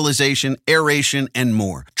control, fertilization, aeration, and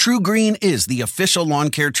more. TruGreen is the official lawn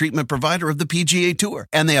care treatment provider of the PGA Tour,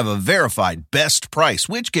 and they have a verified best price,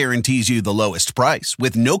 which guarantees you the lowest price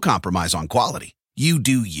with no compromise on quality. You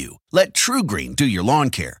do you. Let TruGreen do your lawn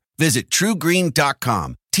care. Visit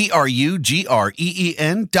TruGreen.com,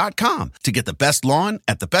 TruGreen.com, to get the best lawn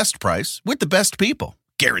at the best price with the best people.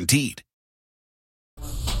 Guaranteed.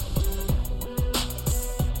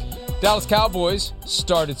 Dallas Cowboys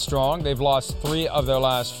started strong. They've lost 3 of their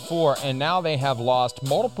last 4, and now they have lost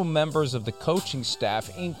multiple members of the coaching staff,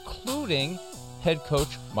 including head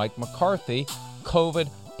coach Mike McCarthy, COVID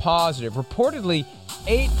positive. Reportedly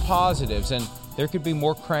 8 positives, and there could be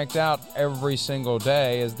more cranked out every single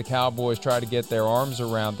day as the Cowboys try to get their arms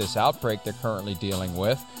around this outbreak they're currently dealing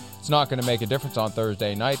with. It's not going to make a difference on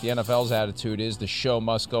Thursday night. The NFL's attitude is the show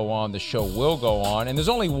must go on, the show will go on, and there's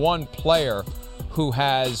only one player who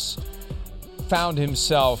has found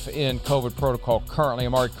himself in COVID protocol currently.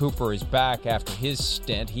 Amari Cooper is back after his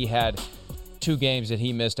stint. He had 2 games that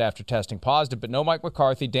he missed after testing positive, but no Mike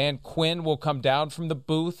McCarthy. Dan Quinn will come down from the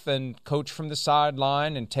booth and coach from the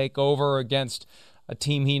sideline and take over against a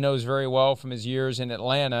team he knows very well from his years in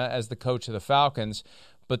Atlanta as the coach of the Falcons.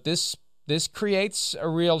 But this creates a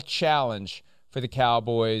real challenge for the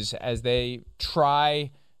Cowboys as they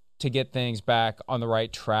try to get things back on the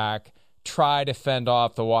right track, try to fend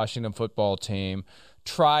off the Washington football team,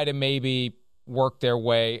 try to maybe work their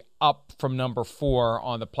way up from number 4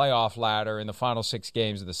 on the playoff ladder in the final 6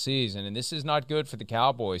 games of the season. And this is not good for the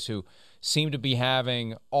Cowboys, who seem to be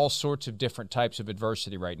having all sorts of different types of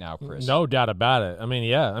adversity right now, Chris. No doubt about it.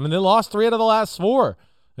 They lost 3 out of the last 4.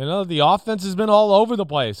 The offense has been all over the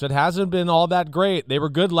place. It hasn't been all that great. They were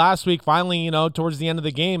good last week, finally, towards the end of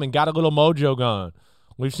the game and got a little mojo going.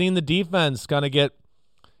 We've seen the defense kind of get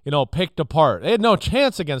picked apart. They had no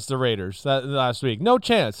chance against the Raiders last week. No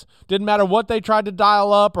chance. Didn't matter what they tried to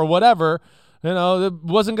dial up or whatever. It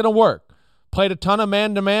wasn't going to work. Played a ton of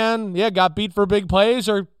man-to-man. Yeah, got beat for big plays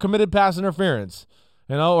or committed pass interference.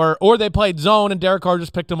 Or they played zone and Derek Carr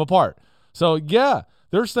just picked them apart. So, yeah,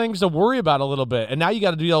 there's things to worry about a little bit. And now you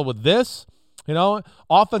got to deal with this.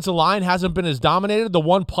 Offensive line hasn't been as dominated. The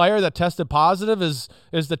one player that tested positive is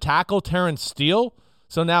the tackle, Terrence Steele.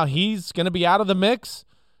 So now he's going to be out of the mix.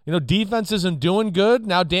 Defense isn't doing good.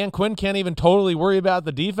 Now Dan Quinn can't even totally worry about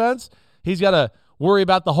the defense. He's got to worry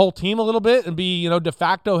about the whole team a little bit and be, de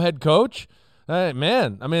facto head coach. They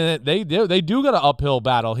do got an uphill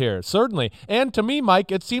battle here, certainly. And to me,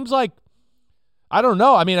 Mike, it seems like, I don't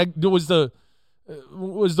know.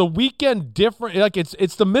 Was the weekend different? Like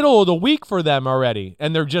it's the middle of the week for them already,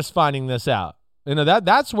 and they're just finding this out.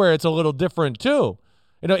 That's where it's a little different too.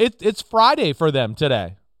 It's Friday for them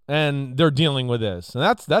today, and they're dealing with this. And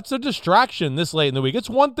that's a distraction this late in the week. It's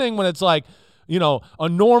one thing when it's like, a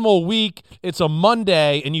normal week, it's a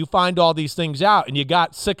Monday, and you find all these things out, and you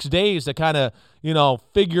got 6 days to kind of,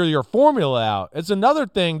 figure your formula out. It's another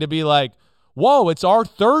thing to be like, whoa, it's our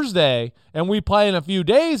Thursday, and we play in a few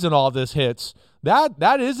days, and all this hits.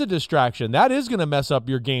 That is a distraction. That is going to mess up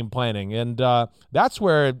your game planning, and that's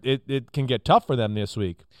where it can get tough for them this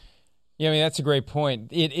week. Yeah, that's a great point.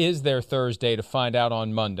 It is their Thursday to find out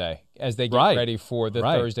on Monday as they get ready for the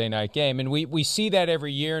Thursday night game. And we see that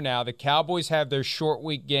every year now. The Cowboys have their short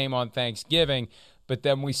week game on Thanksgiving, but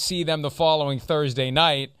then we see them the following Thursday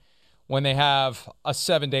night when they have a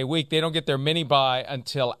 7-day week. They don't get their mini bye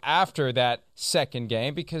until after that second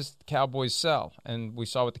game because the Cowboys sell. And we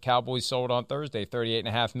saw what the Cowboys sold on Thursday,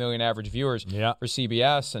 38.5 million average viewers for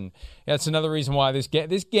CBS. And that's another reason why this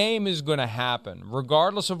game is going to happen.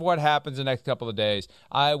 Regardless of what happens the next couple of days,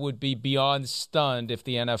 I would be beyond stunned if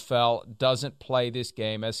the NFL doesn't play this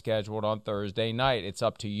game as scheduled on Thursday night. It's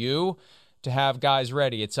up to you to have guys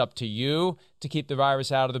ready. It's up to you to keep the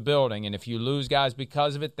virus out of the building. And if you lose guys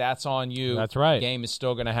because of it, that's on you. That's right. The game is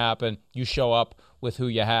still going to happen. You show up with who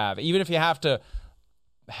you have. Even if you have to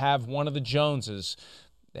have one of the Joneses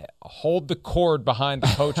hold the cord behind the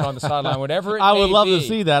coach on the sideline, whatever it I would love be, to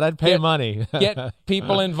see that. I'd pay money. Get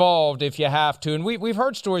people involved if you have to. And we've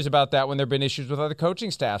heard stories about that when there have been issues with other coaching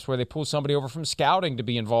staffs where they pull somebody over from scouting to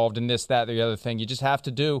be involved in this, that, or the other thing. You just have to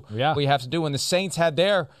do what you have to do. When the Saints had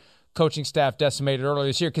their coaching staff decimated earlier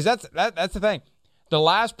this year, because that's the thing. The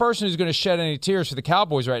last person who's going to shed any tears for the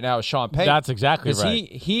Cowboys right now is Sean Payton. That's exactly right.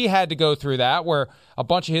 Because he had to go through that where a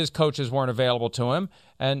bunch of his coaches weren't available to him,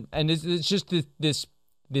 and it's just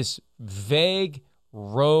this vague,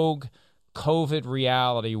 rogue COVID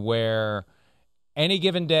reality where any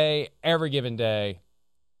given day, every given day,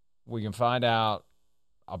 we can find out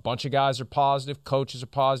a bunch of guys are positive, coaches are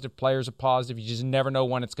positive, players are positive. You just never know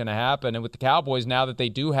when it's going to happen. And with the Cowboys, now that they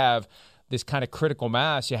do have this kind of critical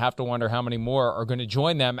mass, you have to wonder how many more are going to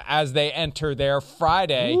join them as they enter their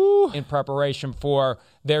Friday in preparation for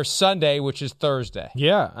their Sunday, which is Thursday.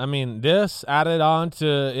 Yeah, I mean, this added on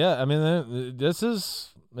to, it's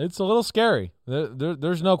a little scary.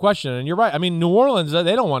 There's no question. And you're right. I mean, New Orleans,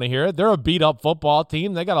 they don't want to hear it. They're a beat-up football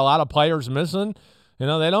team. They got a lot of players missing. They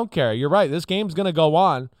don't care. You're right. This game's going to go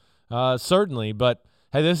on, certainly. But,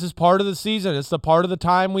 hey, this is part of the season. It's the part of the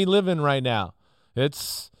time we live in right now.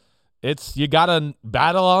 It's you got to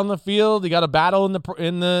battle on the field. You got to battle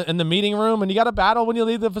in the meeting room, and you got to battle when you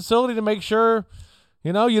leave the facility to make sure,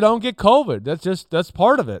 you don't get COVID. That's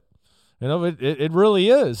part of it. It really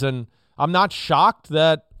is. And I'm not shocked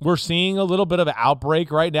that we're seeing a little bit of an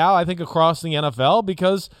outbreak right now, I think, across the NFL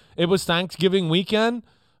because it was Thanksgiving weekend.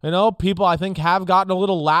 People, I think, have gotten a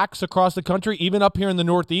little lax across the country, even up here in the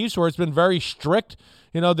Northeast where it's been very strict.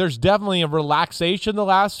 There's definitely a relaxation the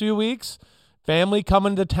last few weeks. Family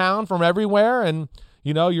coming to town from everywhere, and,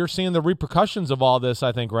 you're seeing the repercussions of all this,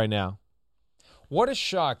 I think, right now. What a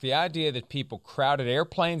shock, the idea that people crowded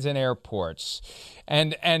airplanes and airports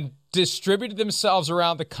and distributed themselves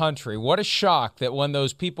around the country. What a shock that when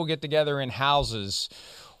those people get together in houses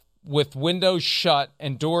with windows shut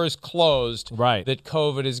and doors closed, that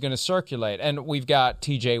COVID is going to circulate. And we've got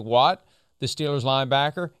T.J. Watt, the Steelers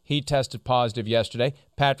linebacker. He tested positive yesterday.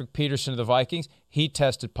 Patrick Peterson of the Vikings, he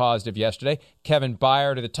tested positive yesterday. Kevin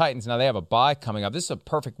Byard of the Titans. Now, they have a bye coming up. This is a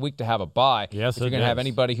perfect week to have a bye. Yes, if you're going to have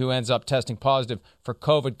anybody who ends up testing positive for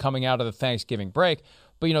COVID coming out of the Thanksgiving break.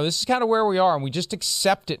 But, this is kind of where we are, and we just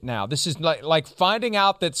accept it now. This is like finding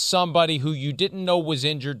out that somebody who you didn't know was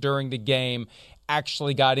injured during the game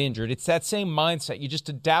actually got injured. It's that same mindset. You just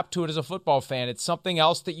adapt to it as a football fan. It's something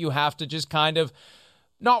else that you have to just kind of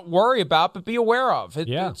not worry about, but be aware of.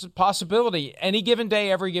 It's a possibility. Any given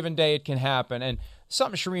day, every given day, it can happen. And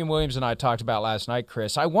something Shereen Williams and I talked about last night,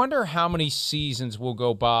 Chris, I wonder how many seasons will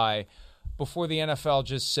go by before the NFL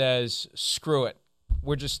just says, screw it.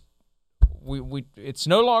 We're just... it's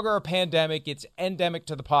no longer a pandemic. It's endemic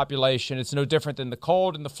to the population. It's no different than the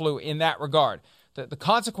cold and the flu in that regard. The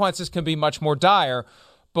consequences can be much more dire,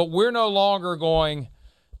 but we're no longer going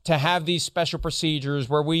to have these special procedures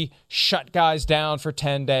where we shut guys down for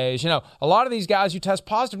 10 days. A lot of these guys who test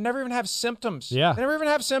positive never even have symptoms. Yeah. They never even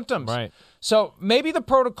have symptoms. Right. So maybe the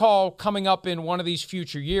protocol coming up in one of these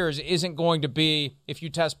future years isn't going to be if you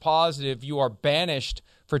test positive, you are banished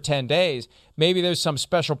for 10 days. Maybe there's some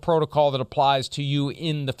special protocol that applies to you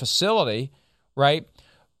in the facility, right?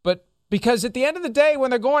 But because at the end of the day, when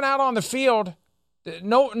they're going out on the field,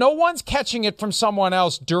 no one's catching it from someone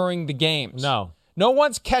else during the games. No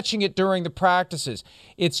one's catching it during the practices.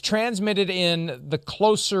 It's transmitted in the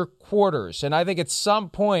closer quarters. And I think at some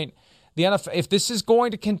point, the NFL, if this is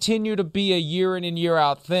going to continue to be a year in and year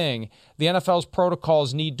out thing, the NFL's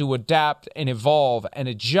protocols need to adapt and evolve and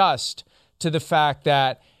adjust to the fact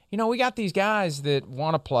that, we got these guys that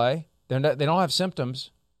want to play. They don't have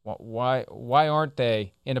symptoms. Why aren't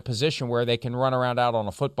they in a position where they can run around out on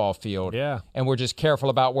a football field? Yeah. And we're just careful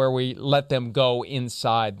about where we let them go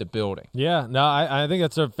inside the building. Yeah. No, I think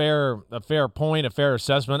that's a fair point, a fair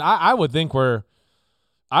assessment. I would think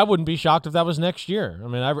I wouldn't be shocked if that was next year. I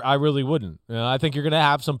mean, I really wouldn't. I think you're going to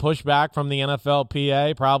have some pushback from the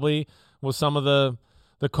NFLPA, probably with some of the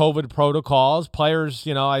the COVID protocols. Players,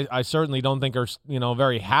 I certainly don't think are,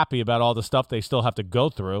 very happy about all the stuff they still have to go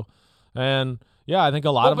through. And yeah, I think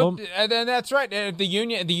a lot of them. And that's right. The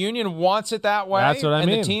union wants it that way. That's what I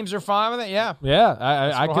mean. And the teams are fine with it. Yeah. Yeah.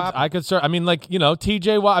 I could.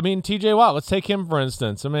 TJ Watt. TJ Watt. Let's take him for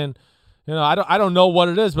instance. I don't know what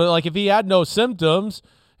it is, but like if he had no symptoms,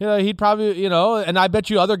 he'd probably, and I bet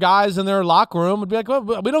you other guys in their locker room would be like, well,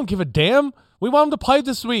 we don't give a damn. We want him to play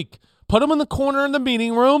this week. Put him in the corner in the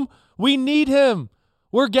meeting room. We need him.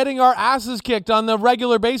 We're getting our asses kicked on the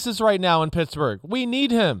regular basis right now in Pittsburgh. We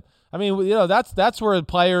need him. That's where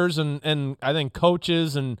players and I think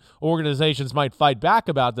coaches and organizations might fight back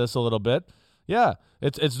about this a little bit. Yeah,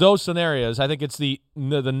 it's those scenarios. I think it's the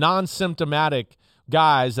non-symptomatic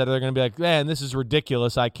guys that are going to be like, man, this is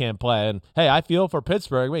ridiculous. I can't play. And hey, I feel for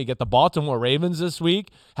Pittsburgh. You get the Baltimore Ravens this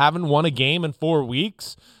week, haven't won a game in 4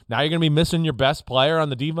 weeks. Now you're going to be missing your best player on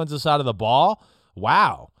the defensive side of the ball.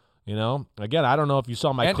 Wow. Again, I don't know if you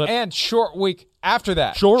saw my clip. And short week after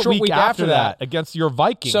that. Short week after that against your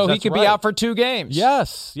Vikings. So he could be out for 2 games.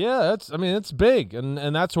 Yes. Yeah, it's big.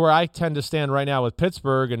 And that's where I tend to stand right now with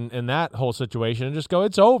Pittsburgh and that whole situation and just go,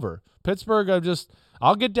 it's over. Pittsburgh,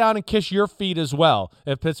 I'll get down and kiss your feet as well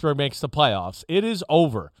if Pittsburgh makes the playoffs. It is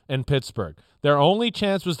over in Pittsburgh. Their only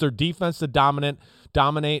chance was their defense to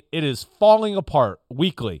dominate. It is falling apart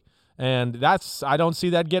weekly. And I don't see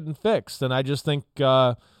that getting fixed. And I just think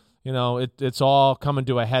it's all coming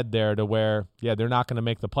to a head there to where, they're not going to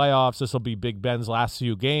make the playoffs. This will be Big Ben's last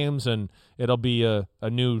few games, and it'll be a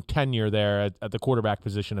new tenure there at the quarterback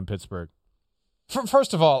position in Pittsburgh.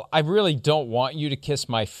 First of all, I really don't want you to kiss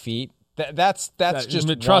my feet. That's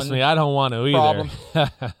just trust me, I don't want to either.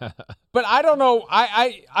 But I don't know.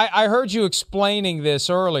 I heard you explaining this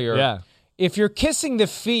earlier. Yeah. If you're kissing the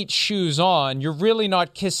feet, shoes on, you're really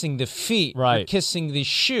not kissing the feet. Right. You're kissing the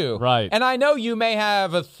shoe. Right. And I know you may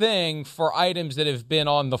have a thing for items that have been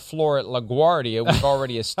on the floor at LaGuardia. We've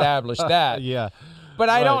already established that. Yeah. But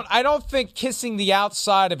I don't think kissing the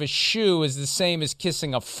outside of a shoe is the same as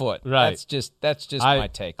kissing a foot. Right. That's just my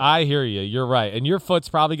take. I hear you. You're right. And your foot's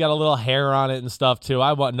probably got a little hair on it and stuff too.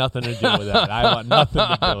 I want nothing to do with that. I want nothing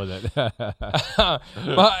to do with it.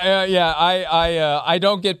 I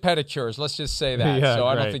don't get pedicures. Let's just say that. Yeah, so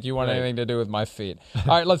I don't think you want anything to do with my feet.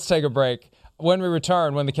 All right, let's take a break. When we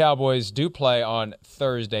return, when the Cowboys do play on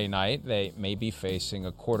Thursday night, they may be facing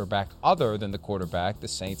a quarterback other than the quarterback the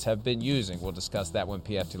Saints have been using. We'll discuss that when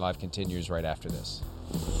PFT Live continues right after this.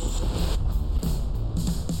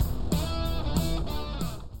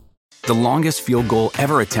 The longest field goal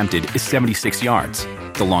ever attempted is 76 yards.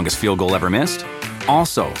 The longest field goal ever missed?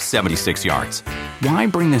 Also 76 yards. Why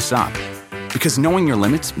bring this up? Because knowing your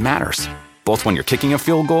limits matters, both when you're kicking a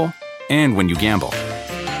field goal and when you gamble.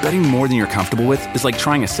 Betting more than you're comfortable with is like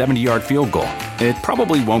trying a 70-yard field goal. It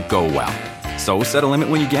probably won't go well. So set a limit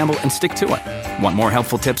when you gamble and stick to it. Want more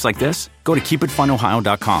helpful tips like this? Go to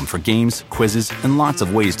keepitfunohio.com for games, quizzes, and lots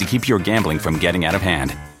of ways to keep your gambling from getting out of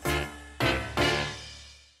hand.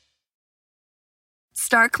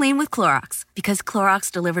 Start clean with Clorox, because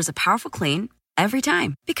Clorox delivers a powerful clean every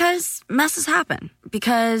time. Because messes happen.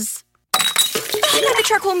 Because the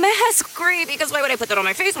charcoal mask. Great, because why would I put that on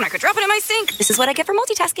my face when I could drop it in my sink? This is what I get for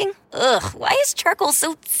multitasking. Ugh, why is charcoal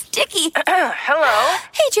so sticky? Hello?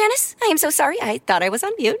 Hey, Janice. I am so sorry. I thought I was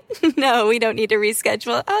on mute. No, we don't need to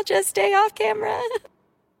reschedule. I'll just stay off camera.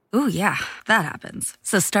 Ooh, yeah, that happens.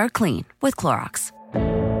 So start clean with Clorox.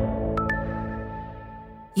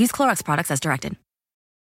 Use Clorox products as directed.